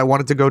because I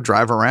wanted to go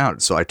drive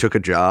around. So I took a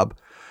job.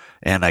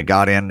 And I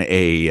got in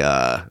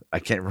I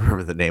can't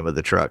remember the name of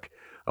the truck.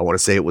 I want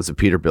to say it was a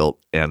Peterbilt,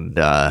 and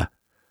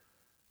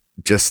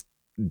just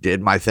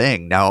did my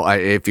thing. Now,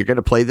 if you're going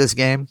to play this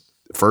game,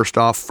 first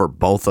off, for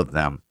both of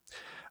them,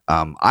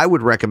 I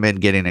would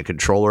recommend getting a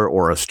controller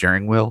or a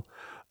steering wheel.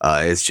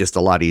 It's just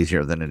a lot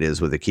easier than it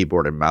is with a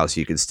keyboard and mouse.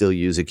 You can still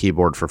use a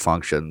keyboard for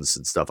functions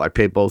and stuff. I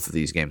played both of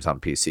these games on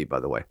PC, by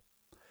the way.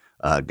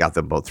 Got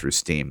them both through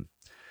Steam.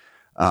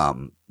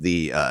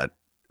 The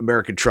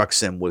American Truck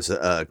Sim was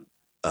a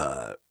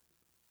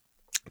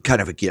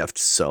kind of a gift,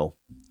 so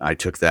I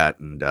took that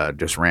and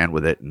just ran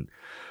with it. And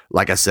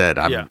like I said,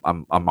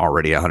 I'm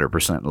already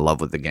 100% in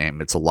love with the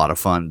game. It's a lot of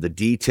fun. The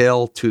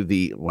detail to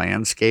the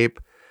landscape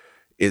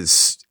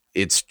it's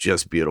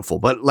just beautiful.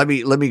 But let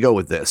me go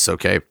with this,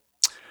 okay?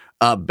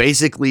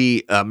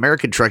 Basically,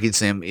 American Trucking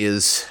Sim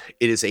is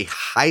a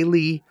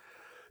highly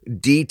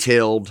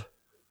detailed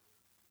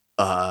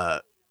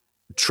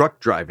truck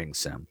driving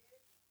sim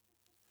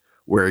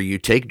where you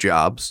take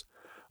jobs.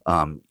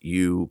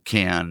 You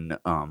can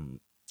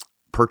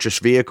purchase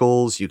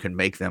vehicles. You can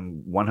make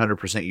them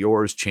 100%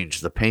 yours,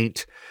 change the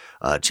paint,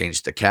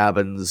 change the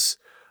cabins,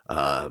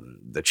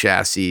 the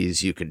chassis.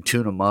 You can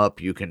tune them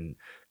up. You can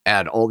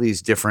add all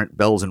these different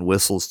bells and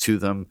whistles to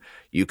them.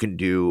 You can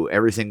do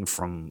everything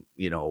from,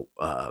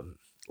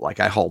 like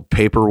I hauled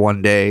paper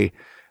one day,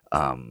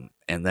 and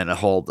then I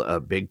hauled a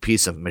big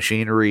piece of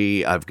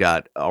machinery. I've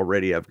got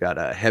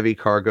a heavy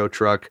cargo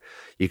truck.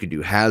 You can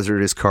do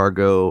hazardous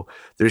cargo.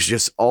 There's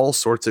just all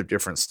sorts of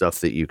different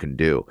stuff that you can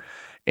do.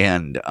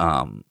 And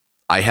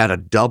I had a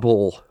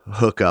double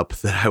hookup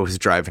that I was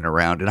driving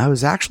around, and I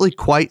was actually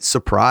quite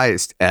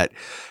surprised at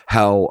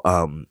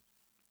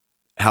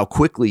how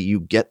quickly you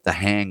get the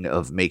hang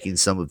of making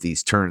some of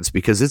these turns,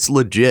 because it's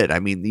legit.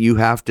 I mean, you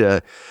have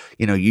to,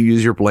 you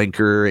use your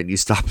blinker and you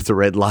stop at the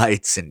red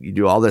lights and you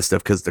do all that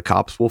stuff because the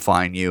cops will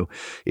fine you.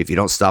 If you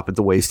don't stop at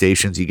the way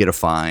stations, you get a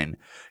fine.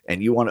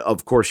 And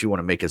of course, you want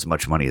to make as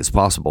much money as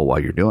possible while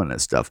you're doing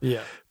this stuff.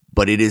 Yeah.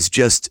 But it is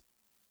just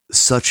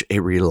such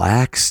a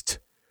relaxed,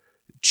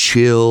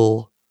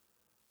 chill,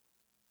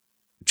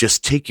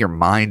 just take your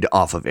mind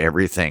off of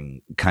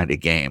everything kind of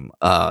game.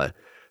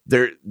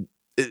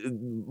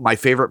 My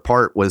favorite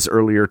part was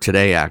earlier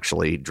today,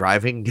 actually,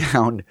 driving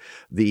down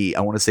the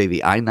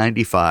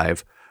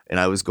I-95, and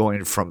I was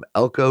going from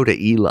Elko to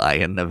Ely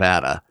in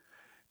Nevada.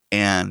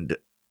 And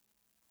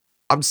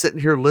I'm sitting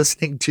here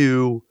listening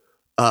to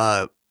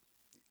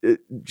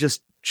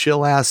just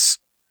chill ass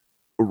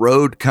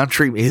road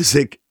country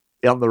music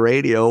on the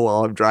radio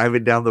while I'm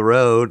driving down the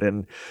road.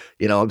 And,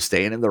 I'm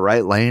staying in the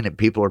right lane and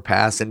people are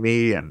passing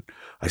me, and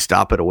I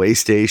stop at a way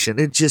station.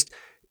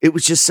 It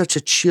was just such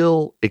a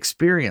chill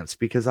experience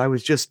because I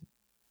was just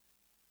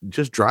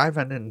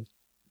driving and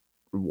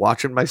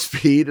watching my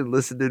speed and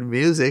listening to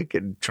music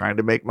and trying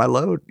to make my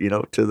load,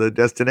 to the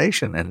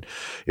destination. And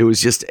it was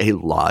just a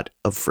lot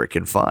of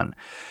freaking fun.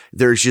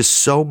 There's just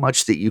so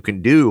much that you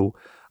can do.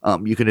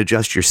 You can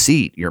adjust your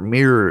seat, your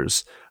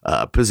mirrors,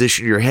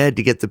 position your head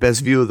to get the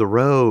best view of the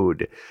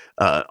road,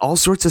 all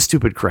sorts of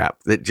stupid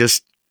crap that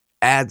just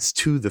adds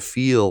to the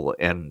feel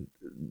and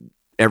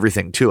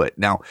everything to it.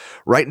 Now,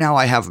 right now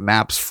I have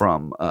maps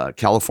from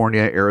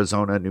California,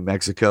 Arizona, New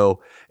Mexico,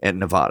 and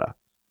Nevada.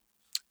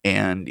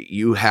 And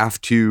you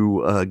have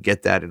to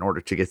get that in order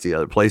to get to the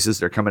other places.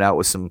 They're coming out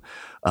with some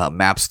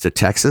maps to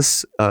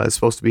Texas. It's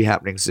supposed to be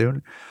happening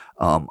soon.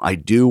 I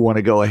do want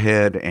to go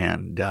ahead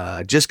and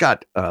just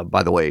got,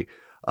 by the way,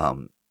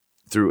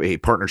 through a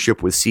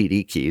partnership with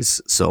CD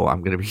Keys. So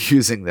I'm going to be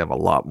using them a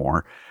lot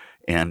more.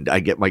 And I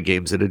get my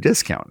games at a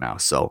discount now.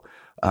 So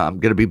I'm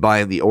going to be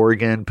buying the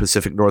Oregon,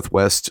 Pacific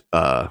Northwest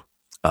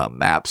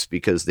maps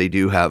because they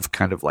do have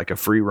kind of like a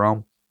free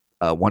roam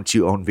once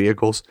you own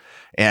vehicles.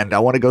 And I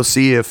want to go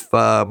see if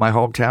my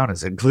hometown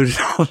is included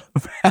on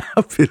the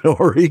map in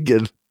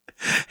Oregon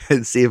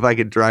and see if I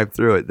can drive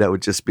through it. That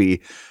would just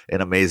be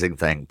an amazing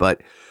thing.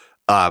 But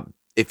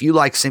if you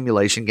like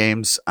simulation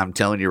games, I'm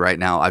telling you right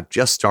now, I've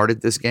just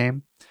started this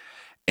game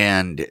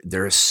and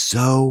there is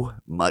so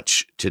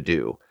much to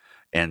do.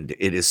 And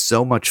it is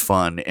so much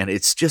fun. And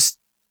it's just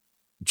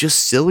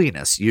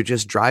silliness. You're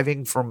just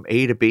driving from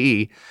A to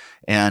B,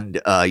 and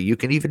you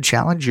can even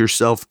challenge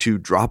yourself to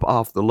drop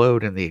off the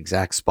load in the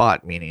exact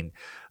spot, meaning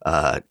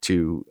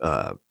to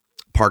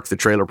park the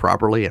trailer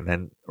properly and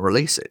then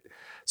release it.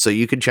 So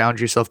you can challenge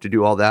yourself to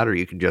do all that, or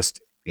you can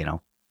just,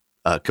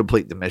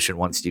 complete the mission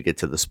once you get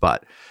to the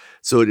spot.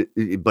 So,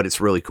 but it's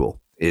really cool.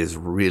 It is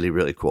really,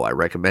 really cool. I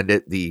recommend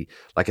it.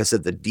 Like I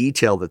said, the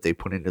detail that they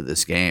put into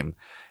this game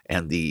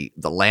and the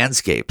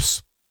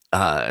landscapes,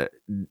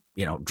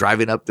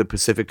 driving up the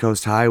Pacific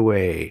Coast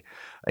Highway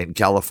in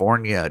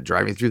California,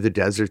 driving through the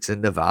deserts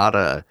in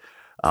Nevada,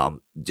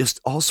 just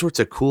all sorts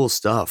of cool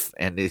stuff.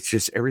 And it's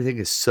just, everything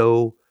is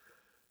so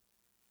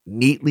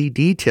neatly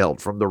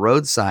detailed, from the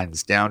road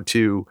signs down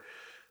to,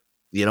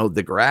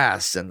 the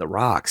grass and the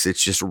rocks.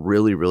 It's just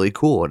really, really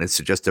cool. And it's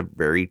just a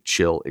very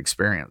chill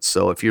experience.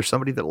 So if you're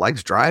somebody that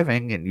likes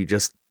driving and you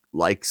just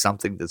like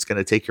something that's going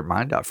to take your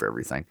mind off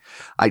everything,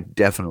 I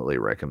definitely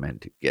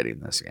recommend getting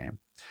this game.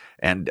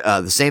 And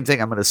the same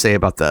thing I'm going to say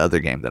about the other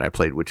game that I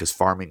played, which is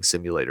Farming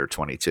Simulator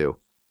 22.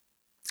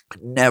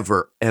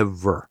 Never,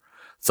 ever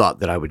thought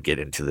that I would get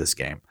into this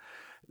game.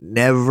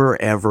 Never,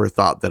 ever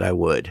thought that I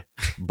would.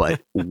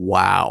 But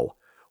wow,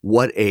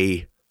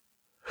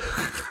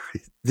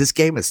 this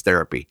game is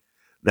therapy.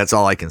 That's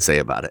all I can say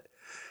about it.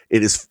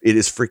 It is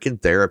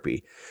freaking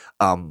therapy.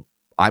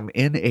 I'm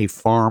in a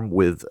farm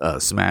with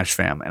Smash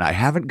Fam, and I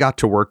haven't got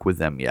to work with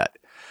them yet.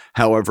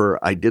 However,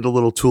 I did a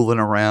little tooling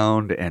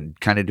around and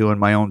kind of doing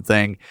my own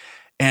thing,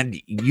 and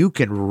you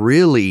can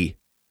really,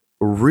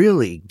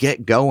 really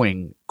get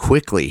going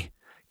quickly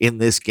in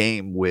this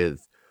game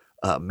with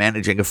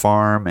managing a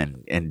farm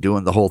and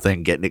doing the whole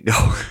thing, getting it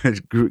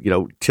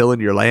going, tilling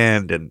your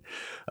land and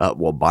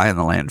buying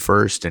the land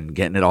first and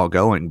getting it all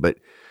going. But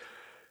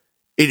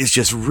it is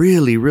just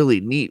really, really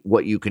neat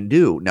what you can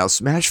do. Now,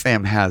 Smash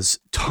Fam has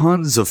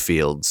tons of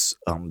fields.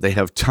 They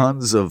have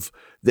tons of,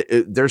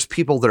 there's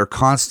people that are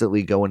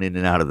constantly going in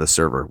and out of the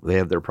server. They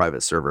have their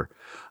private server.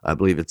 I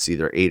believe it's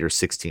either 8 or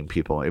 16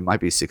 people. It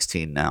might be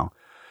 16 now.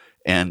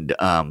 And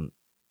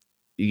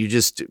you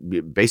just,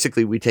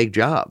 basically we take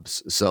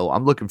jobs. So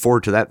I'm looking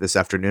forward to that this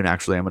afternoon.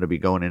 Actually, I'm going to be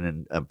going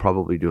in and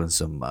probably doing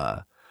some,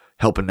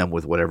 helping them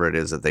with whatever it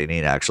is that they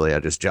need. Actually, I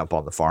just jump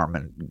on the farm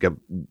and get,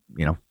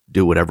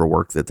 do whatever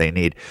work that they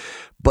need.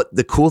 But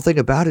the cool thing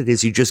about it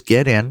is you just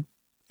get in,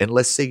 and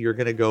let's say you're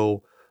going to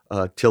go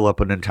till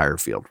up an entire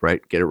field,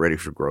 right? Get it ready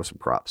for grow some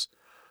crops.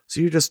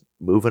 So you're just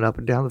moving up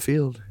and down the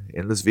field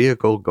in this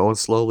vehicle, going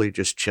slowly,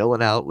 just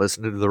chilling out,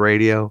 listening to the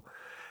radio.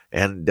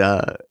 And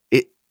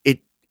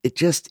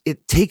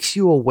it takes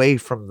you away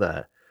from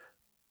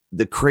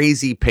the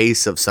crazy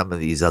pace of some of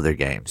these other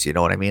games. You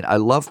know what I mean? I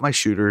love my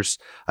shooters.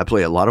 I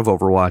play a lot of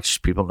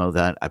Overwatch. People know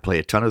that. I play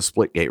a ton of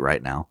Splitgate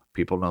right now.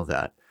 People know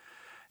that.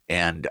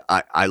 And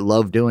I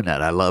love doing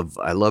that. I love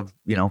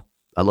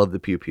the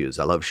pew-pews.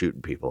 I love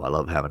shooting people. I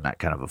love having that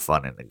kind of a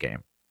fun in the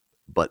game.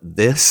 But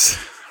this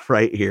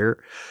right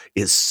here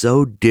is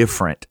so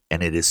different,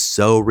 and it is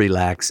so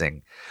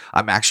relaxing.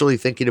 I'm actually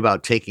thinking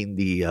about taking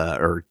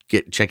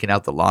checking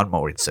out the lawn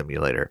mowing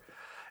simulator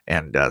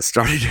and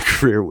starting a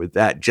career with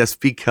that, just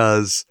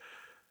because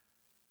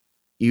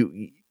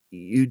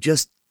you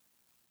just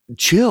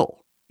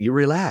chill, you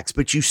relax,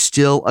 but you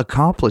still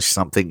accomplish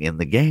something in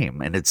the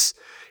game, and it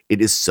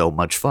is so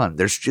much fun.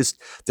 There's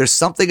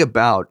something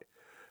about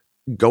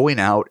going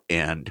out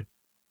and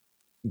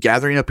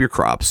gathering up your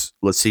crops.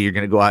 Let's say you're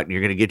going to go out and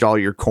you're going to get all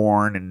your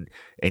corn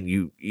and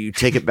you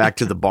take it back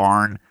to the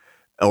barn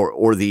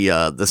or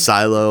the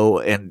silo,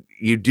 and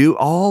you do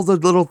all the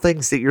little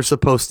things that you're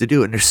supposed to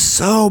do. And there's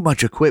so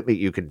much equipment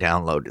you can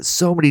download. There's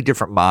so many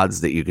different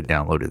mods that you can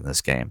download in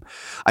this game.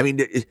 I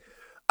mean,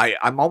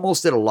 I'm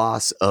almost at a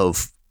loss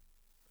of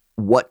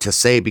what to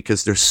say,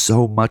 because there's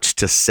so much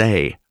to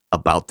say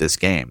about this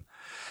game,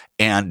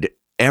 and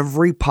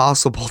every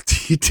possible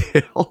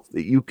detail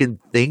that you can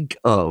think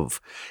of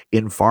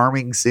in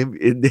Farming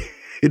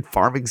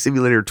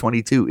Simulator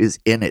 22 is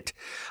in it.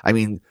 I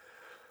mean,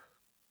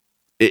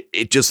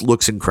 it just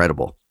looks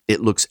incredible.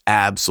 It looks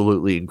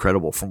absolutely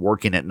incredible. From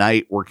working at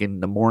night, working in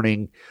the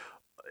morning,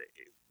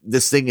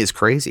 this thing is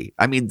crazy.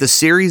 I mean, the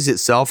series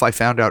itself, I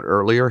found out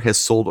earlier, has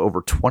sold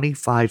over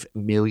 25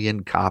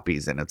 million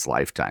copies in its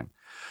lifetime.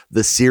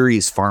 The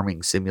series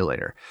Farming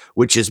Simulator,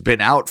 which has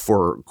been out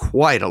for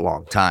quite a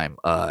long time.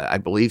 I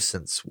believe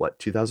since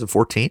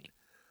 2014?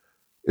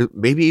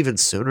 Maybe even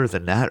sooner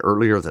than that,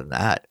 earlier than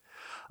that,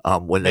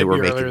 when they were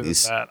making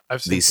these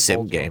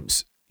sim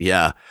games.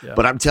 Yeah.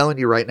 But I'm telling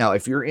you right now,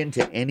 if you're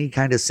into any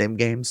kind of sim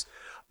games,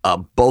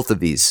 both of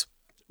these,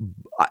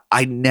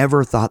 I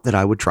never thought that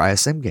I would try a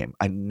sim game.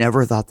 I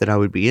never thought that I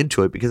would be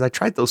into it, because I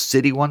tried those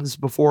city ones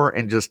before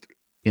and just,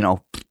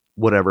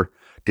 whatever,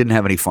 didn't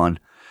have any fun.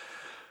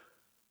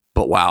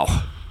 But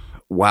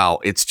wow,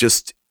 it's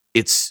just,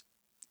 it's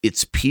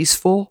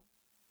peaceful.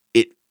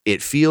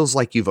 It feels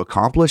like you've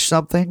accomplished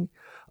something.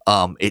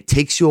 It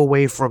takes you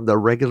away from the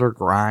regular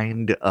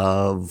grind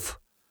of,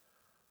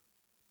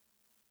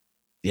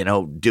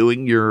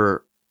 doing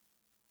your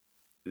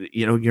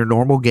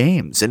normal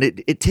games. And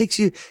it takes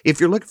you, if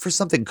you're looking for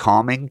something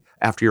calming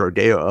after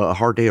a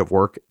hard day of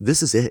work,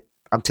 this is it.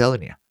 I'm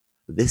telling you,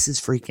 this is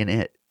freaking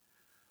it.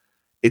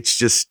 It's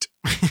just,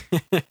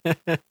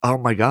 oh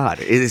my God,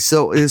 it is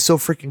so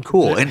freaking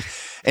cool.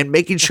 And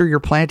making sure you're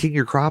planting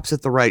your crops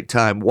at the right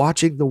time,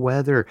 watching the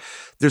weather.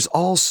 There's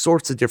all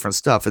sorts of different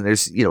stuff. And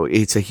there's,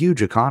 it's a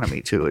huge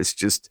economy too. It's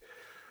just,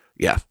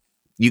 yeah,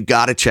 you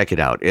got to check it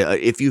out.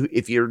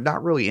 If you're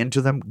not really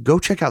into them, go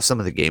check out some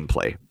of the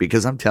gameplay,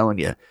 because I'm telling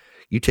you,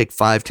 you take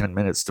 5-10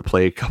 minutes to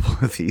play a couple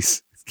of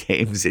these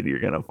games and you're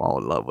going to fall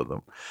in love with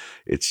them.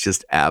 It's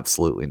just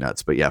absolutely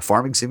nuts. But yeah,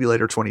 Farming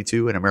Simulator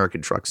 22 and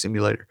American Truck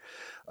Simulator.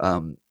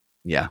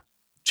 Yeah,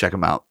 check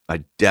them out.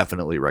 I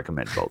definitely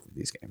recommend both of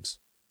these games.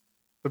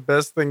 The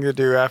best thing to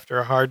do after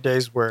a hard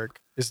day's work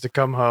is to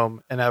come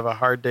home and have a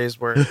hard day's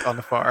work on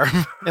the farm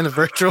in the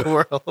virtual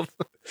world.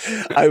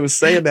 I was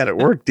saying that at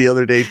work the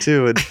other day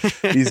too, and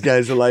these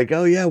guys are like,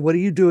 "Oh yeah, what are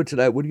you doing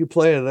tonight? What are you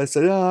playing?" And I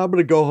said, "Oh, I'm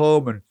going to go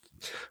home and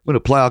I'm going to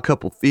plow a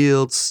couple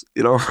fields."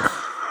 They're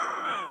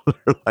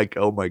like,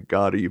 "Oh my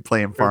God, are you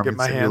playing Farming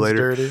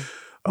Simulator?" Hands dirty.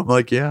 I'm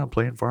like, "Yeah, I'm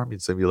playing Farming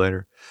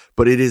Simulator,"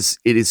 but it is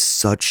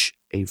such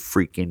a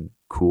freaking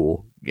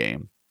cool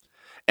game.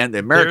 And the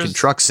American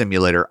Truck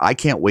Simulator, I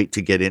can't wait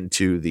to get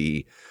into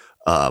the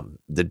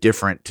the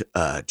different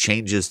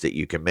changes that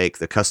you can make,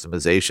 the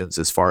customizations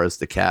as far as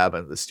the cab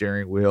and the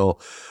steering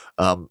wheel.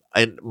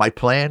 And my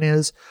plan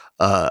is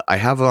I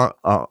have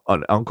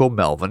an Uncle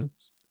Melvin,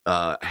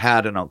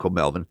 had an Uncle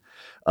Melvin.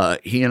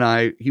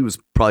 He was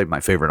probably my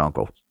favorite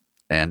uncle.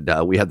 And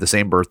we had the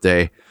same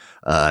birthday,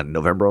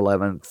 November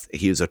 11th.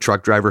 He was a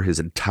truck driver his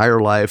entire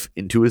life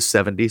into his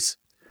 70s.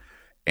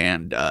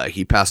 And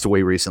he passed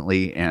away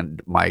recently.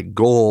 And my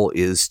goal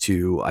is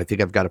I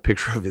think I've got a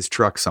picture of his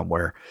truck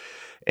somewhere.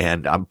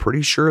 And I'm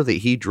pretty sure that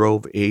he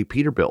drove a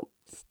Peterbilt.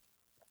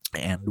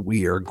 And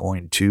we are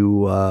going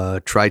to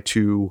try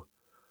to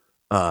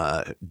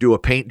do a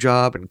paint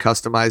job and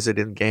customize it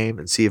in game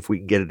and see if we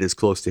can get it as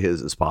close to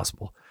his as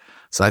possible.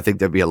 So I think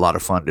that'd be a lot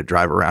of fun to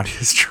drive around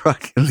his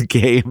truck in the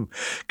game,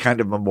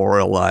 kind of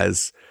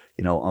memorialize,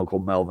 Uncle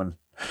Melvin.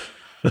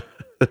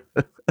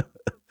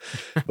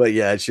 But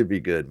yeah, it should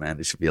be good, man.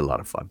 It should be a lot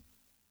of fun.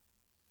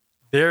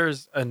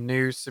 There's a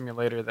new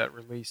simulator that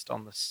released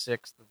on the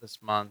 6th of this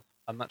month.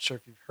 I'm not sure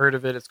if you've heard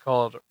of it. It's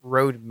called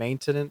Road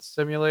Maintenance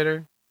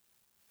Simulator.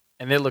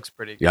 And it looks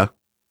pretty good. Yeah.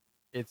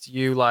 It's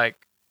you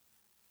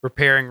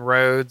repairing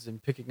roads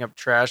and picking up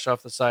trash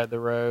off the side of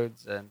the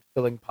roads and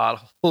filling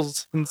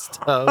potholes and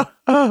stuff.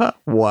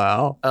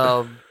 Wow.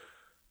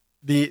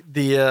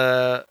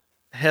 The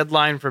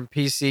headline from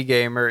PC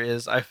Gamer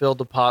is, "I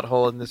filled a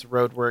pothole in this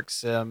roadwork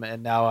sim,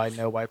 and now I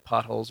know why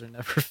potholes are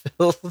never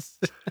filled."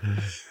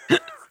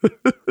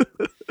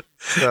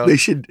 So, they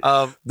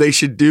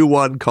should do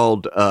one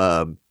called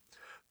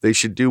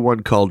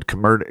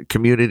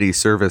Community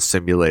Service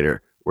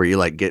Simulator, where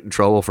you get in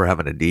trouble for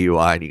having a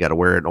DUI and you got to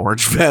wear an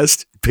orange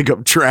vest, pick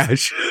up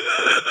trash.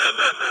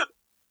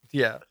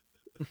 Yeah.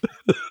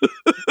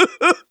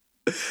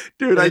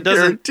 Dude, I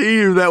guarantee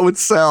you that would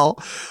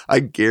sell. I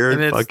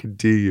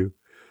guarantee you.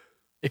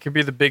 It could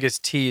be the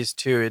biggest tease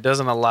too. It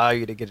doesn't allow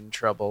you to get in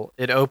trouble.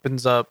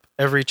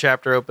 Every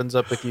chapter opens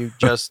up with you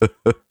just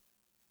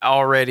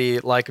already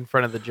in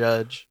front of the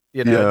judge.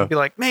 Yeah. You'd be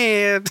like,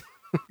 man,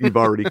 you've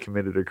already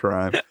committed a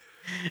crime.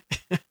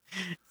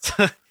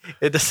 So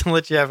it doesn't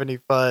let you have any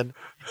fun.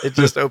 It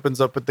just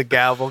opens up with the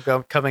gavel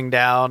coming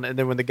down, and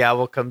then when the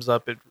gavel comes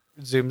up, it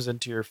zooms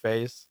into your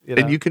face.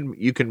 And you can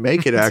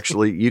make it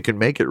you can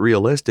make it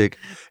realistic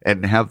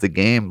and have the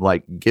game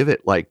give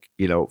it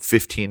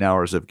 15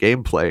 hours of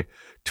gameplay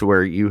to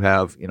where you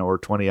have or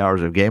 20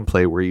 hours of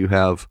gameplay where you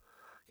have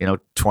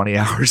 20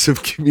 hours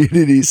of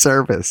community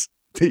service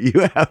that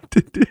you have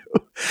to do,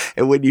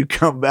 and when you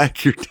come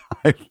back, you're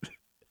timed.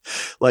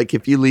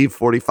 If you leave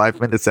 45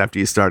 minutes after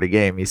you start a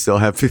game, you still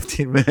have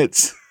 15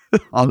 minutes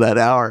on that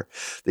hour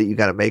that you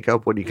got to make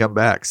up when you come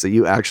back. So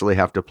you actually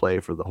have to play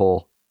for the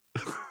whole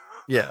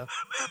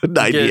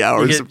 90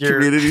 hours of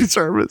community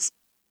service.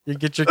 You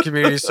get your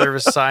community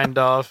service signed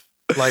off.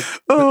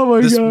 Oh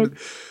my God.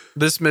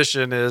 This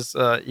mission is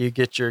you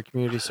get your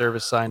community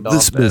service signed off.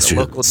 This mission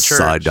at a local church.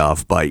 Signed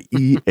off by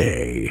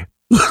EA.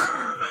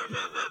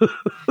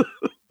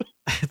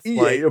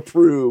 EA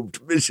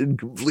approved. Mission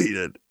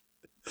completed.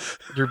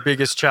 Your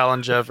biggest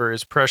challenge ever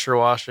is pressure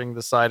washing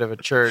the side of a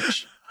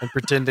church and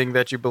pretending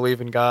that you believe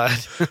in God.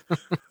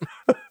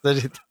 so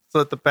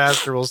that the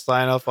pastor will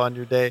sign off on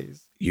your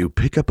days. You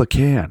pick up a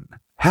can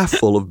half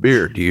full of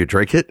beer. Do you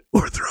drink it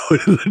or throw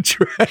it in the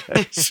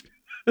trash?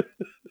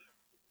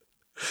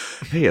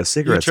 Hey, a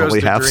cigarette's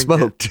only half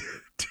smoked.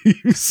 Do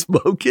you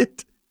smoke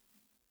it?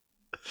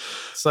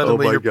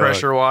 Suddenly your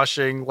pressure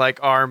washing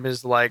arm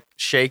is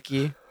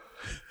shaky.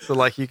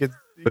 So you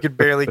could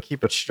barely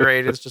keep it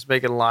straight. It's just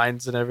making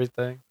lines and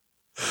everything.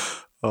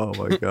 Oh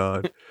my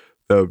God.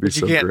 That would be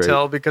so great. You can't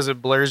tell because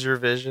it blurs your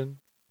vision.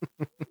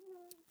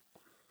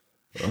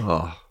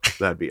 Oh,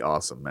 that'd be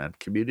awesome, man.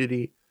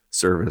 Community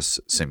Service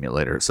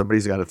Simulator.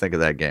 Somebody's got to think of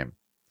that game.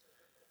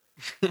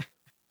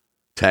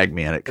 Tag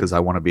me in it because I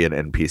want to be an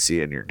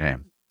NPC in your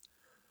game.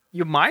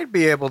 You might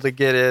be able to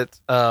get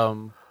it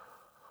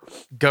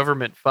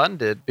government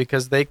funded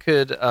because they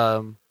could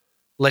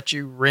let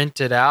you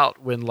rent it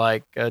out when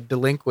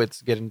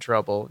delinquents get in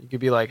trouble. You could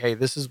be like, hey,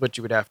 this is what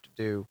you would have to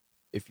do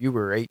if you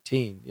were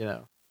 18, Yeah,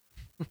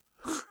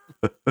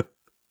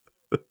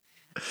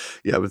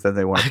 but then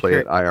they want to play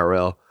it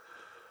IRL.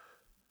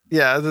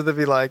 Yeah, they'd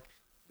be like,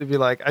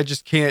 I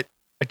just can't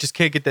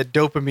get that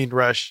dopamine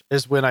rush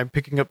as when I'm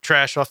picking up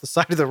trash off the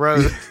side of the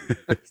road.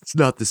 It's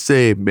not the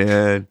same,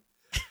 man.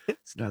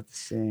 It's not the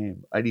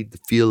same. I need the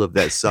feel of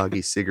that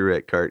soggy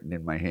cigarette carton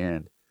in my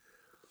hand.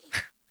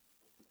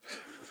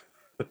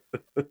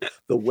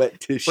 The wet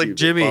tissue.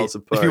 Jimmy, falls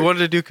apart. If you wanted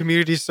to do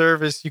community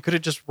service, you could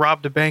have just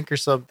robbed a bank or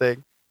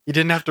something. You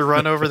didn't have to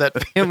run over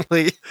that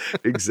family.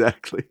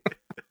 Exactly.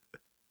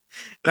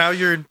 Now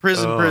you're in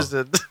prison.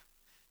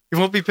 You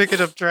won't be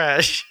picking up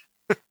trash.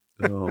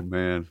 Oh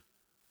man.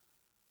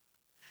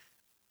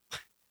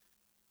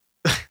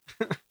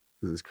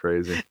 This is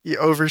crazy. You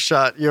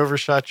overshot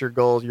your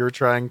goal. You were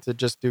trying to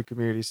just do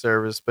community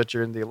service, but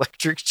you're in the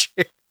electric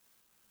chair.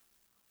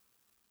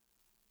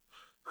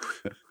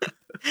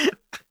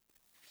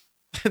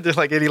 They're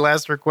like, any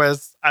last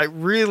requests? I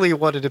really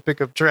wanted to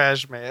pick up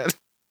trash, man.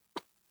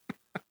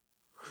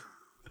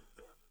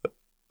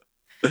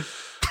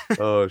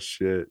 Oh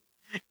shit.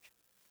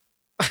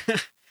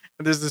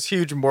 There's this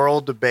huge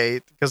moral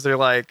debate because they're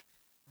like,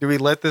 do we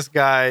let this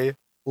guy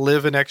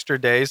live an extra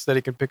day so that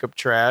he can pick up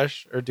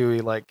trash, or do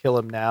we like kill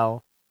him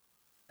now?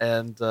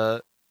 And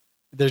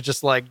they're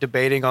just like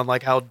debating on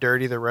like how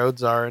dirty the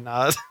roads are or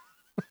not.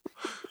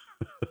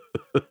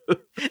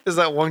 Is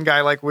that one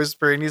guy like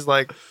whispering? He's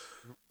like,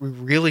 we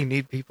really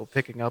need people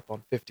picking up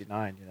on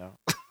 59, you know?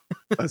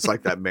 It's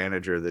like that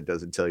manager that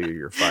doesn't tell you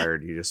you're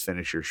fired. You just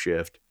finish your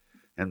shift,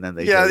 and then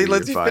they Yeah, tell he you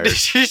lets you're you fired.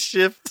 finish his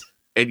shift.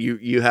 And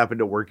you happen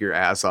to work your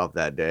ass off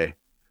that day,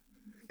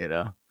 you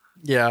know?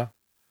 Yeah.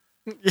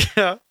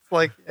 Yeah. It's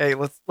like, hey,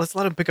 let's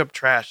let him pick up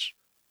trash.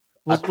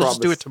 We'll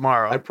just do it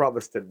tomorrow. I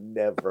promise to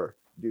never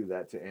do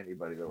that to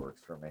anybody that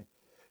works for me.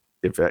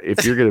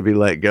 If you're gonna be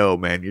let go,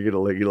 man, you're gonna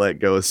let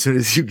go as soon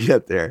as you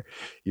get there.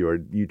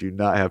 You do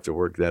not have to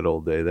work that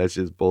whole day. That's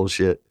just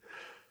bullshit.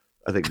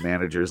 I think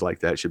managers like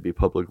that should be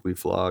publicly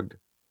flogged.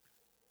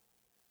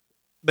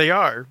 They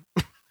are.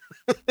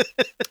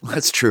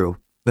 That's true.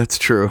 That's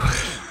true.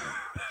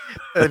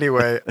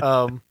 Anyway,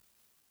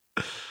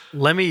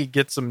 let me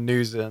get some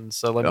news in.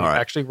 So let me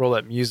actually roll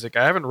that music.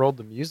 I haven't rolled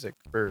the music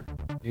for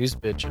News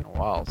Bitch in a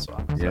while, so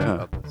I'm excited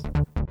about this.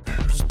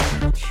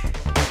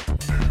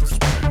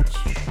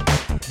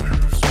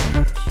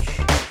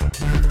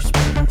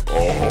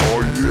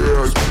 Oh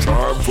yeah, it's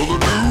time for the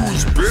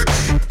news,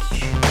 bitch.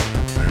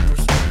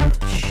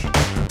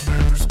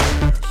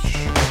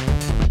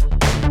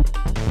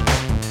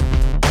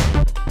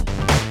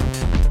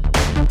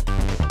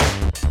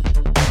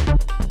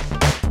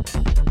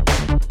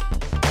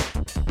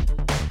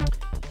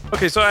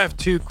 Okay, so I have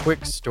two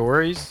quick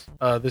stories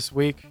this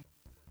week.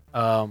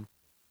 One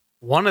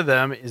of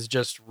them is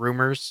just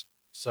rumors,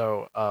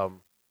 so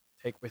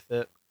take with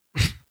it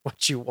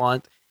what you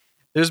want.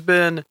 There's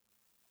been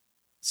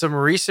some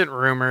recent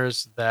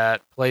rumors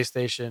that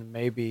PlayStation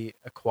may be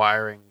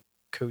acquiring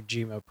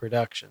Kojima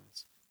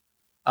Productions.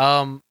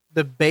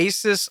 The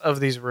basis of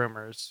these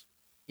rumors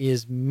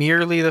is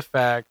merely the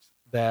fact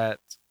that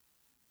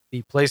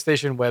the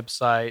PlayStation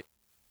website,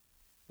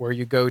 where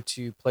you go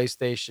to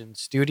PlayStation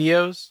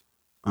Studios,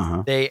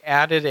 they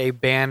added a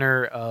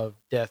banner of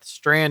Death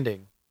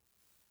Stranding.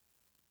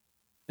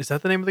 Is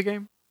that the name of the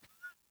game?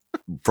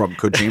 From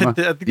Kojima?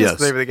 I think that's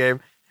the name of the game.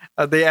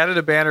 They added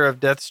a banner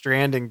of Death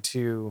Stranding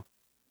to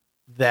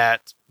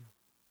that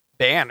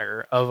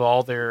banner of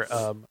all their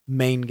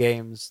main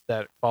games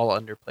that fall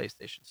under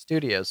PlayStation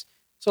Studios.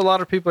 So a lot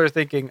of people are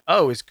thinking,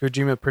 oh, is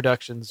Kojima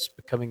Productions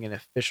becoming an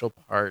official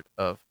part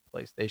of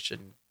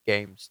PlayStation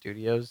Game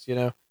Studios, you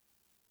know?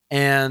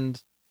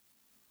 And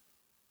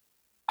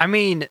I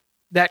mean,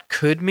 that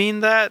could mean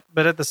that,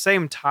 but at the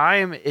same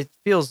time, it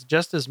feels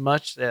just as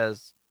much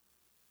as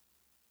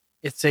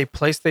it's a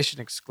PlayStation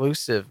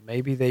exclusive.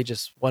 Maybe they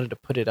just wanted to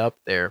put it up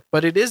there,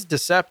 but it is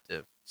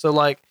deceptive. So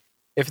like,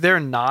 if they're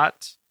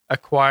not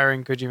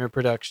acquiring Kojima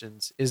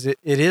Productions, it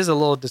is a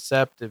little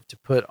deceptive to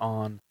put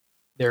on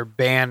their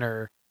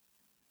banner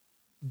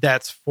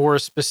that's for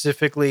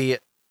specifically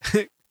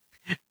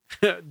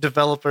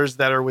developers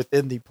that are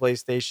within the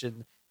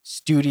PlayStation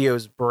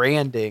Studios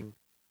branding,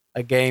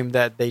 a game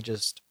that they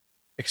just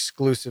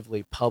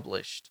exclusively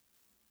published.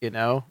 You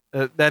know,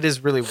 that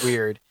is really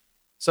weird.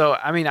 So,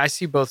 I mean, I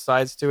see both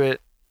sides to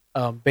it.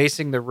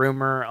 Basing the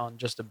rumor on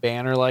just a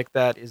banner like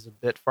that is a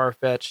bit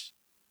far-fetched.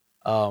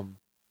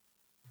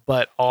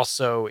 But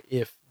also,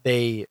 if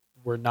they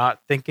were not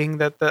thinking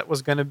that that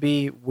was going to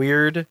be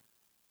weird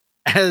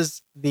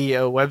as the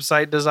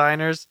website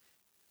designers,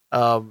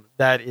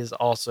 that is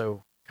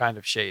also kind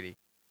of shady.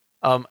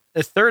 A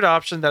third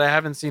option that I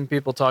haven't seen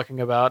people talking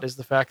about is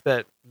the fact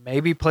that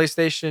maybe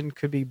PlayStation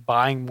could be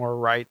buying more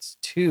rights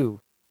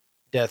to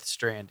Death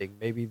Stranding.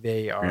 Maybe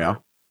they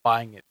are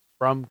buying it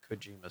from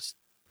Kojima's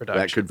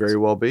production. That could very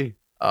well be.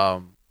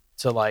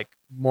 To like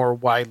more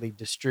widely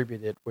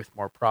distribute it with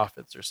more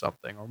profits or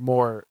something, or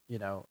more, you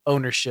know,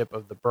 ownership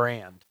of the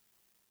brand.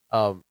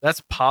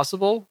 That's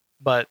possible,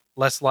 but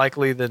less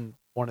likely than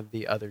one of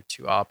the other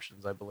two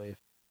options, I believe.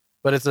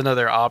 But it's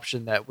another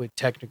option that would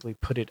technically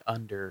put it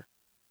under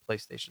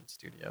PlayStation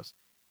Studios.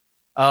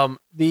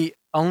 The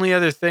only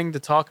other thing to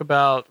talk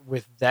about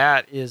with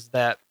that is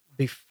that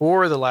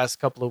before the last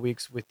couple of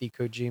weeks with the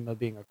Kojima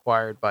being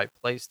acquired by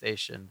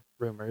PlayStation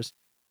rumors,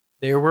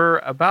 there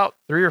were about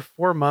 3 or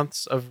 4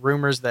 months of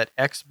rumors that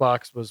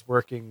Xbox was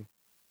working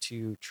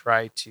to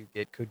try to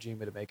get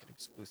Kojima to make an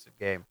exclusive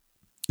game.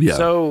 Yeah.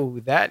 So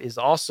that is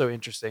also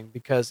interesting,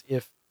 because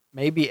if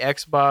maybe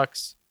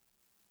Xbox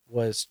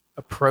was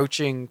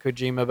approaching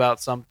Kojima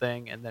about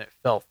something and then it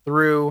fell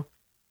through,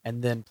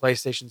 and then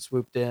PlayStation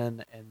swooped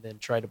in and then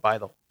tried to buy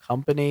the whole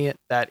company,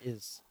 that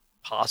is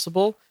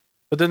possible.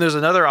 But then there's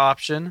another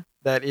option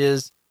that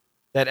is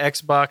that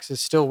Xbox is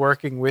still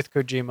working with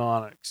Kojima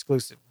on an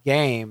exclusive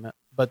game,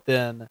 but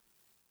then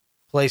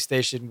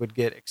PlayStation would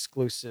get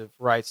exclusive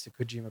rights to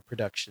Kojima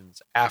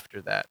Productions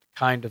after that.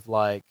 Kind of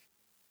like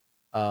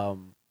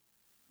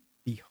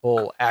the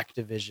whole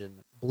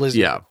Activision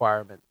Blizzard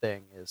requirement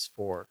thing is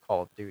for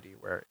Call of Duty,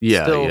 where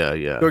it's still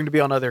going to be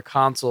on other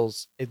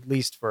consoles, at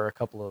least for a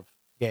couple of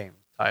game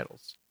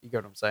titles. You get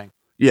what I'm saying?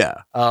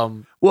 Yeah.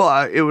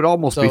 Well, it would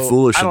almost be So,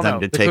 foolish I of don't them know.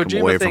 to The take them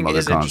Kojima away thing from other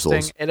is interesting.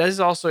 consoles. It is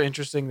also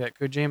interesting that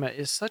Kojima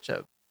is such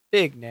a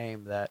big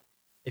name that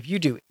if you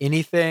do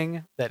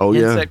anything that Oh,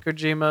 hints yeah. at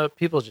Kojima,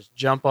 people just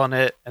jump on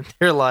it and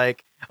they're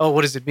like, "Oh,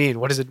 what does it mean?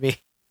 What does it mean?"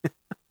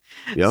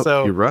 Yep,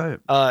 So, you're right.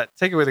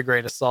 take it with a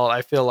grain of salt.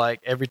 I feel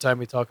like every time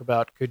we talk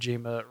about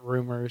Kojima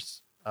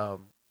rumors,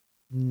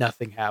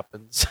 nothing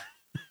happens.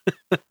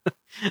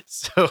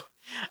 So,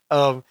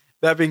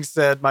 that being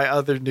said, my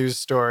other news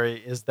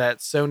story is that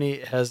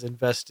Sony has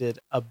invested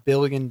 $1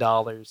 billion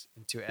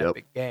into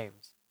Epic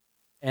Games.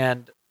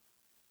 And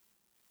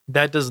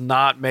that does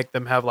not make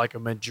them have like a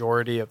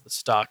majority of the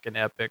stock in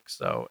Epic.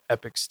 So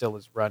Epic still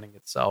is running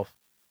itself.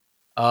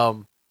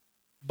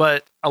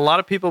 But a lot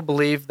of people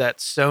believe that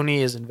Sony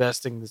is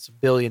investing this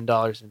 $1 billion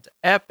into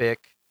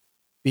Epic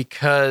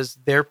because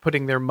they're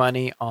putting their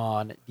money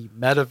on the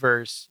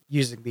metaverse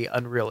using the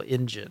Unreal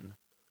Engine.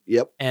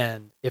 Yep.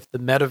 And if the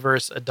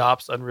metaverse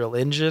adopts Unreal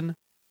Engine,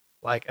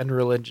 like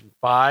Unreal Engine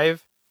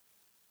 5,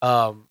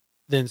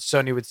 then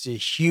Sony would see a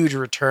huge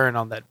return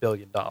on that $1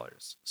 billion.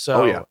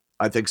 So Oh, yeah.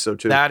 I think so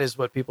too. that is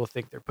what people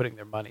think they're putting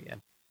their money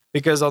in.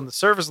 Because on the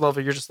surface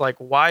level, you're just like,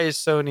 why is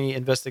Sony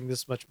investing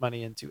this much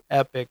money into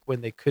Epic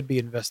when they could be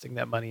investing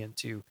that money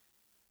into,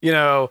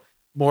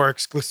 more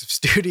exclusive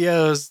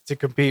studios to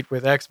compete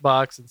with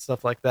Xbox and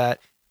stuff like that?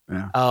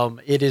 Yeah.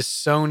 It is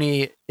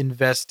Sony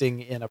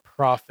investing in a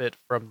profit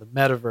from the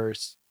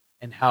metaverse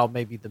and how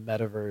maybe the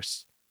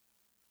metaverse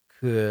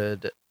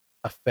could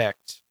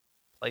affect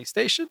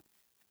PlayStation.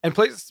 And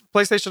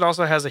PlayStation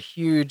also has a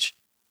huge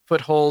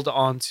foothold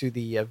onto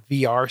the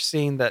VR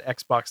scene that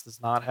Xbox does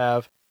not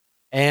have.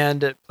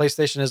 And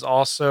PlayStation has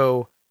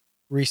also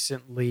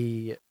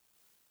recently,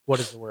 what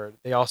is the word?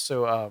 They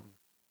also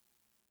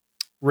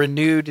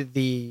renewed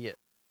the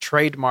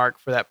trademark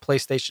for that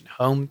PlayStation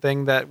Home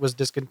thing that was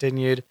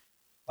discontinued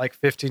like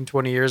 15,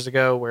 20 years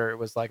ago, where it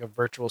was like a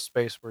virtual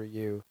space where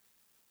you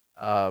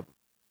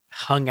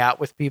hung out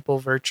with people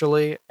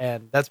virtually.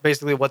 And that's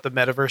basically what the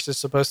metaverse is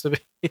supposed to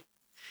be.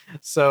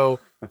 So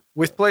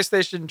with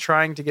PlayStation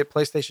trying to get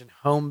PlayStation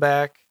Home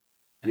back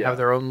and have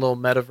their own little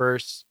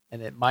metaverse,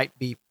 and it might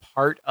be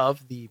part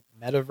of the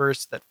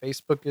metaverse that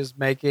Facebook is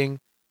making,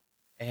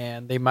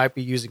 and they might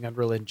be using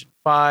Unreal Engine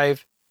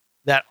 5,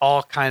 that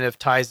all kind of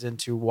ties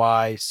into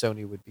why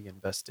Sony would be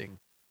investing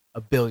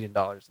 $1 billion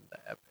into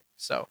Epic.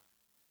 So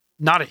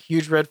not a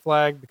huge red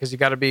flag, because you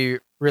got to be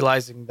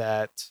realizing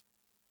that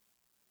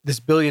this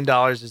 $1 billion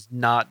is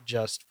not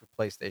just for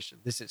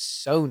PlayStation. This is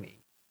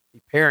Sony,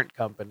 the parent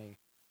company,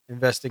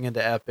 investing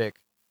into Epic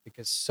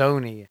because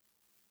Sony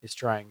is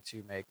trying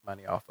to make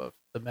money off of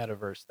the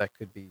metaverse that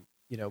could be,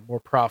 more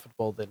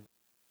profitable than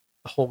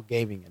the whole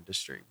gaming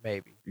industry,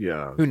 maybe.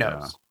 Yeah. Who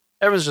knows?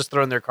 Everyone's just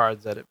throwing their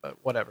cards at it, but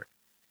whatever.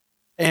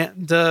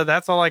 And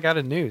that's all I got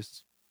in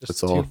news. Just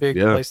That's two all. big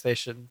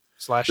PlayStation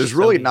 / There's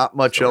really Sony not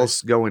much stories.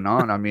 else going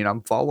on. I mean,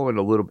 I'm following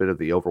a little bit of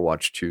the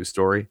Overwatch 2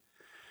 story,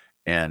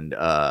 and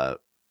I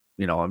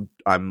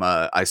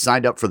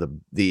signed up for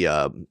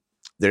the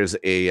there's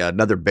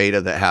another beta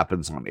that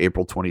happens on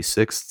April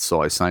 26th,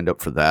 so I signed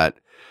up for that.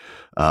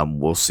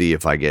 We'll see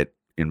if I get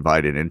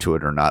invited into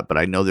it or not, but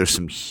I know there's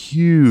some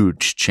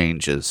huge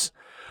changes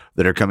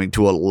that are coming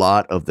to a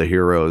lot of the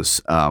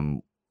heroes.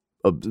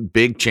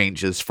 Big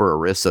changes for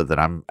Orisa that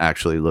I'm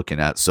actually looking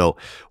at. So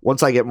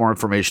once I get more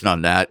information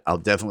on that, I'll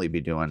definitely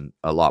be doing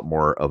a lot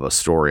more of a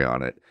story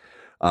on it.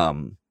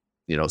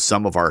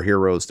 Some of our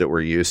heroes that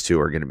we're used to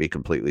are going to be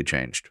completely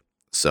changed.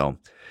 So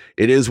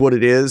it is what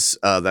it is.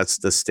 That's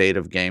the state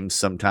of games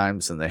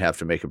sometimes, and they have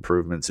to make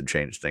improvements and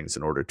change things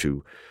in order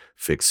to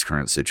fix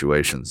current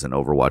situations. And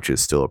Overwatch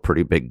is still a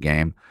pretty big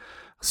game,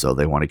 so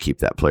they want to keep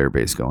that player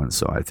base going.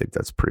 So I think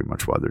that's pretty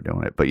much why they're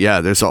doing it. But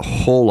yeah, there's a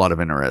whole lot of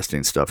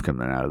interesting stuff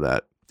coming out of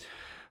that.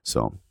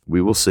 So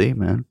we will see,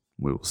 man.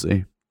 We will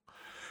see.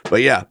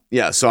 But yeah.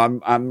 So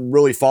I'm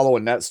really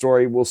following that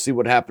story. We'll see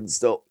what happens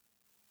still.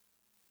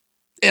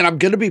 And I'm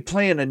going to be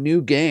playing a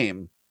new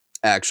game.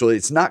 Actually,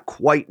 it's not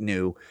quite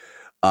new,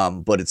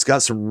 but it's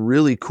got some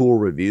really cool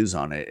reviews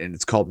on it, and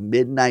it's called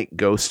Midnight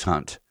Ghost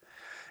Hunt.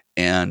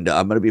 And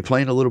I'm going to be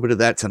playing a little bit of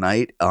that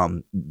tonight.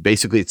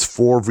 Basically, it's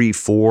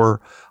 4v4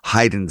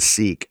 hide and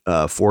seek,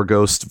 4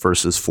 ghosts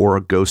versus 4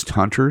 ghost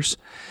hunters.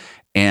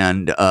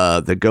 And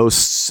the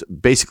ghosts,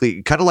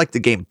 basically, kind of like the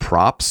game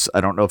Props.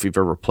 I don't know if you've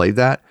ever played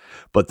that,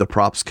 but the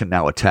props can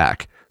now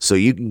attack. So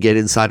you can get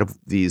inside of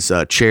these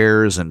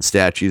chairs and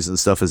statues and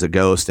stuff as a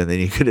ghost, and then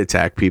you can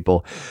attack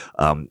people.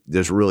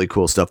 There's really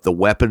cool stuff. The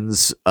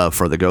weapons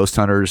for the ghost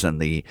hunters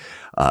and the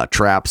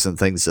traps and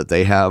things that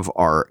they have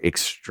are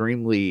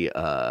extremely,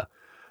 they're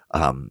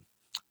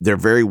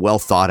very well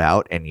thought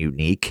out and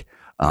unique.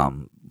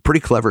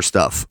 Pretty clever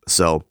stuff.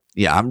 So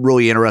yeah, I'm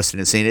really interested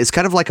in seeing it. It's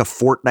kind of like a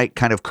Fortnite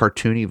kind of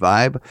cartoony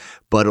vibe,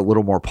 but a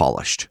little more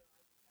polished.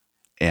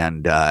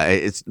 And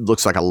it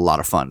looks like a lot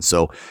of fun.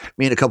 So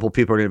me and a couple of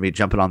people are going to be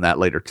jumping on that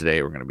later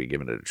today. We're going to be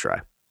giving it a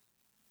try.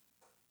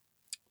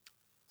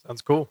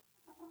 Sounds cool.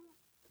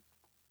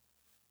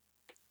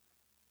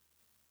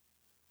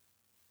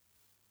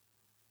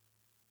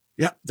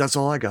 Yeah, that's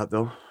all I got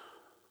though.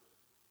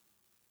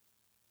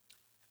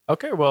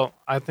 Okay, well,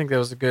 I think that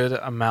was a good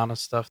amount of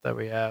stuff that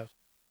we have.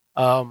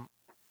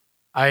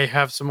 I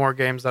have some more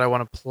games that I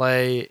want to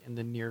play in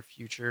the near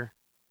future.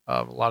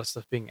 A lot of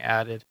stuff being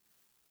added.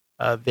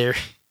 There,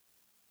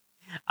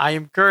 I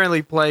am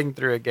currently playing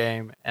through a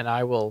game, and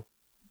I will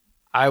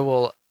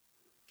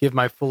give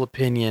my full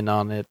opinion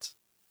on it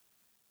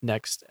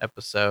next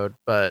episode.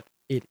 But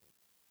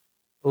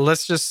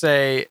let's just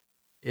say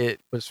it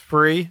was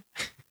free,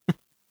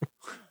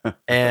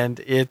 and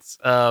its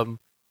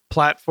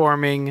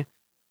platforming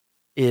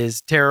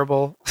is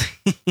terrible.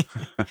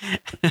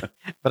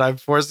 But I'm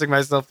forcing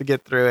myself to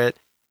get through it.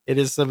 It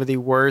is some of the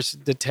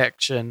worst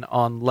detection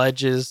on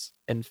ledges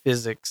and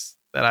physics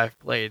that I've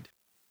played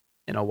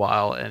in a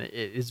while, and it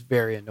is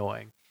very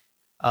annoying.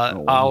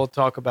 Wow. I'll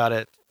talk about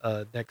it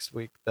next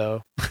week,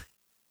 though.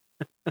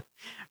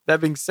 That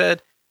being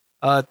said,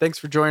 thanks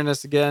for joining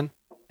us again,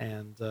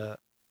 and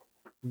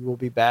we will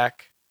be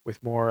back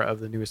with more of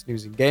the newest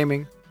news in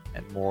gaming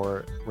and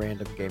more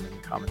random gaming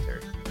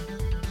commentary.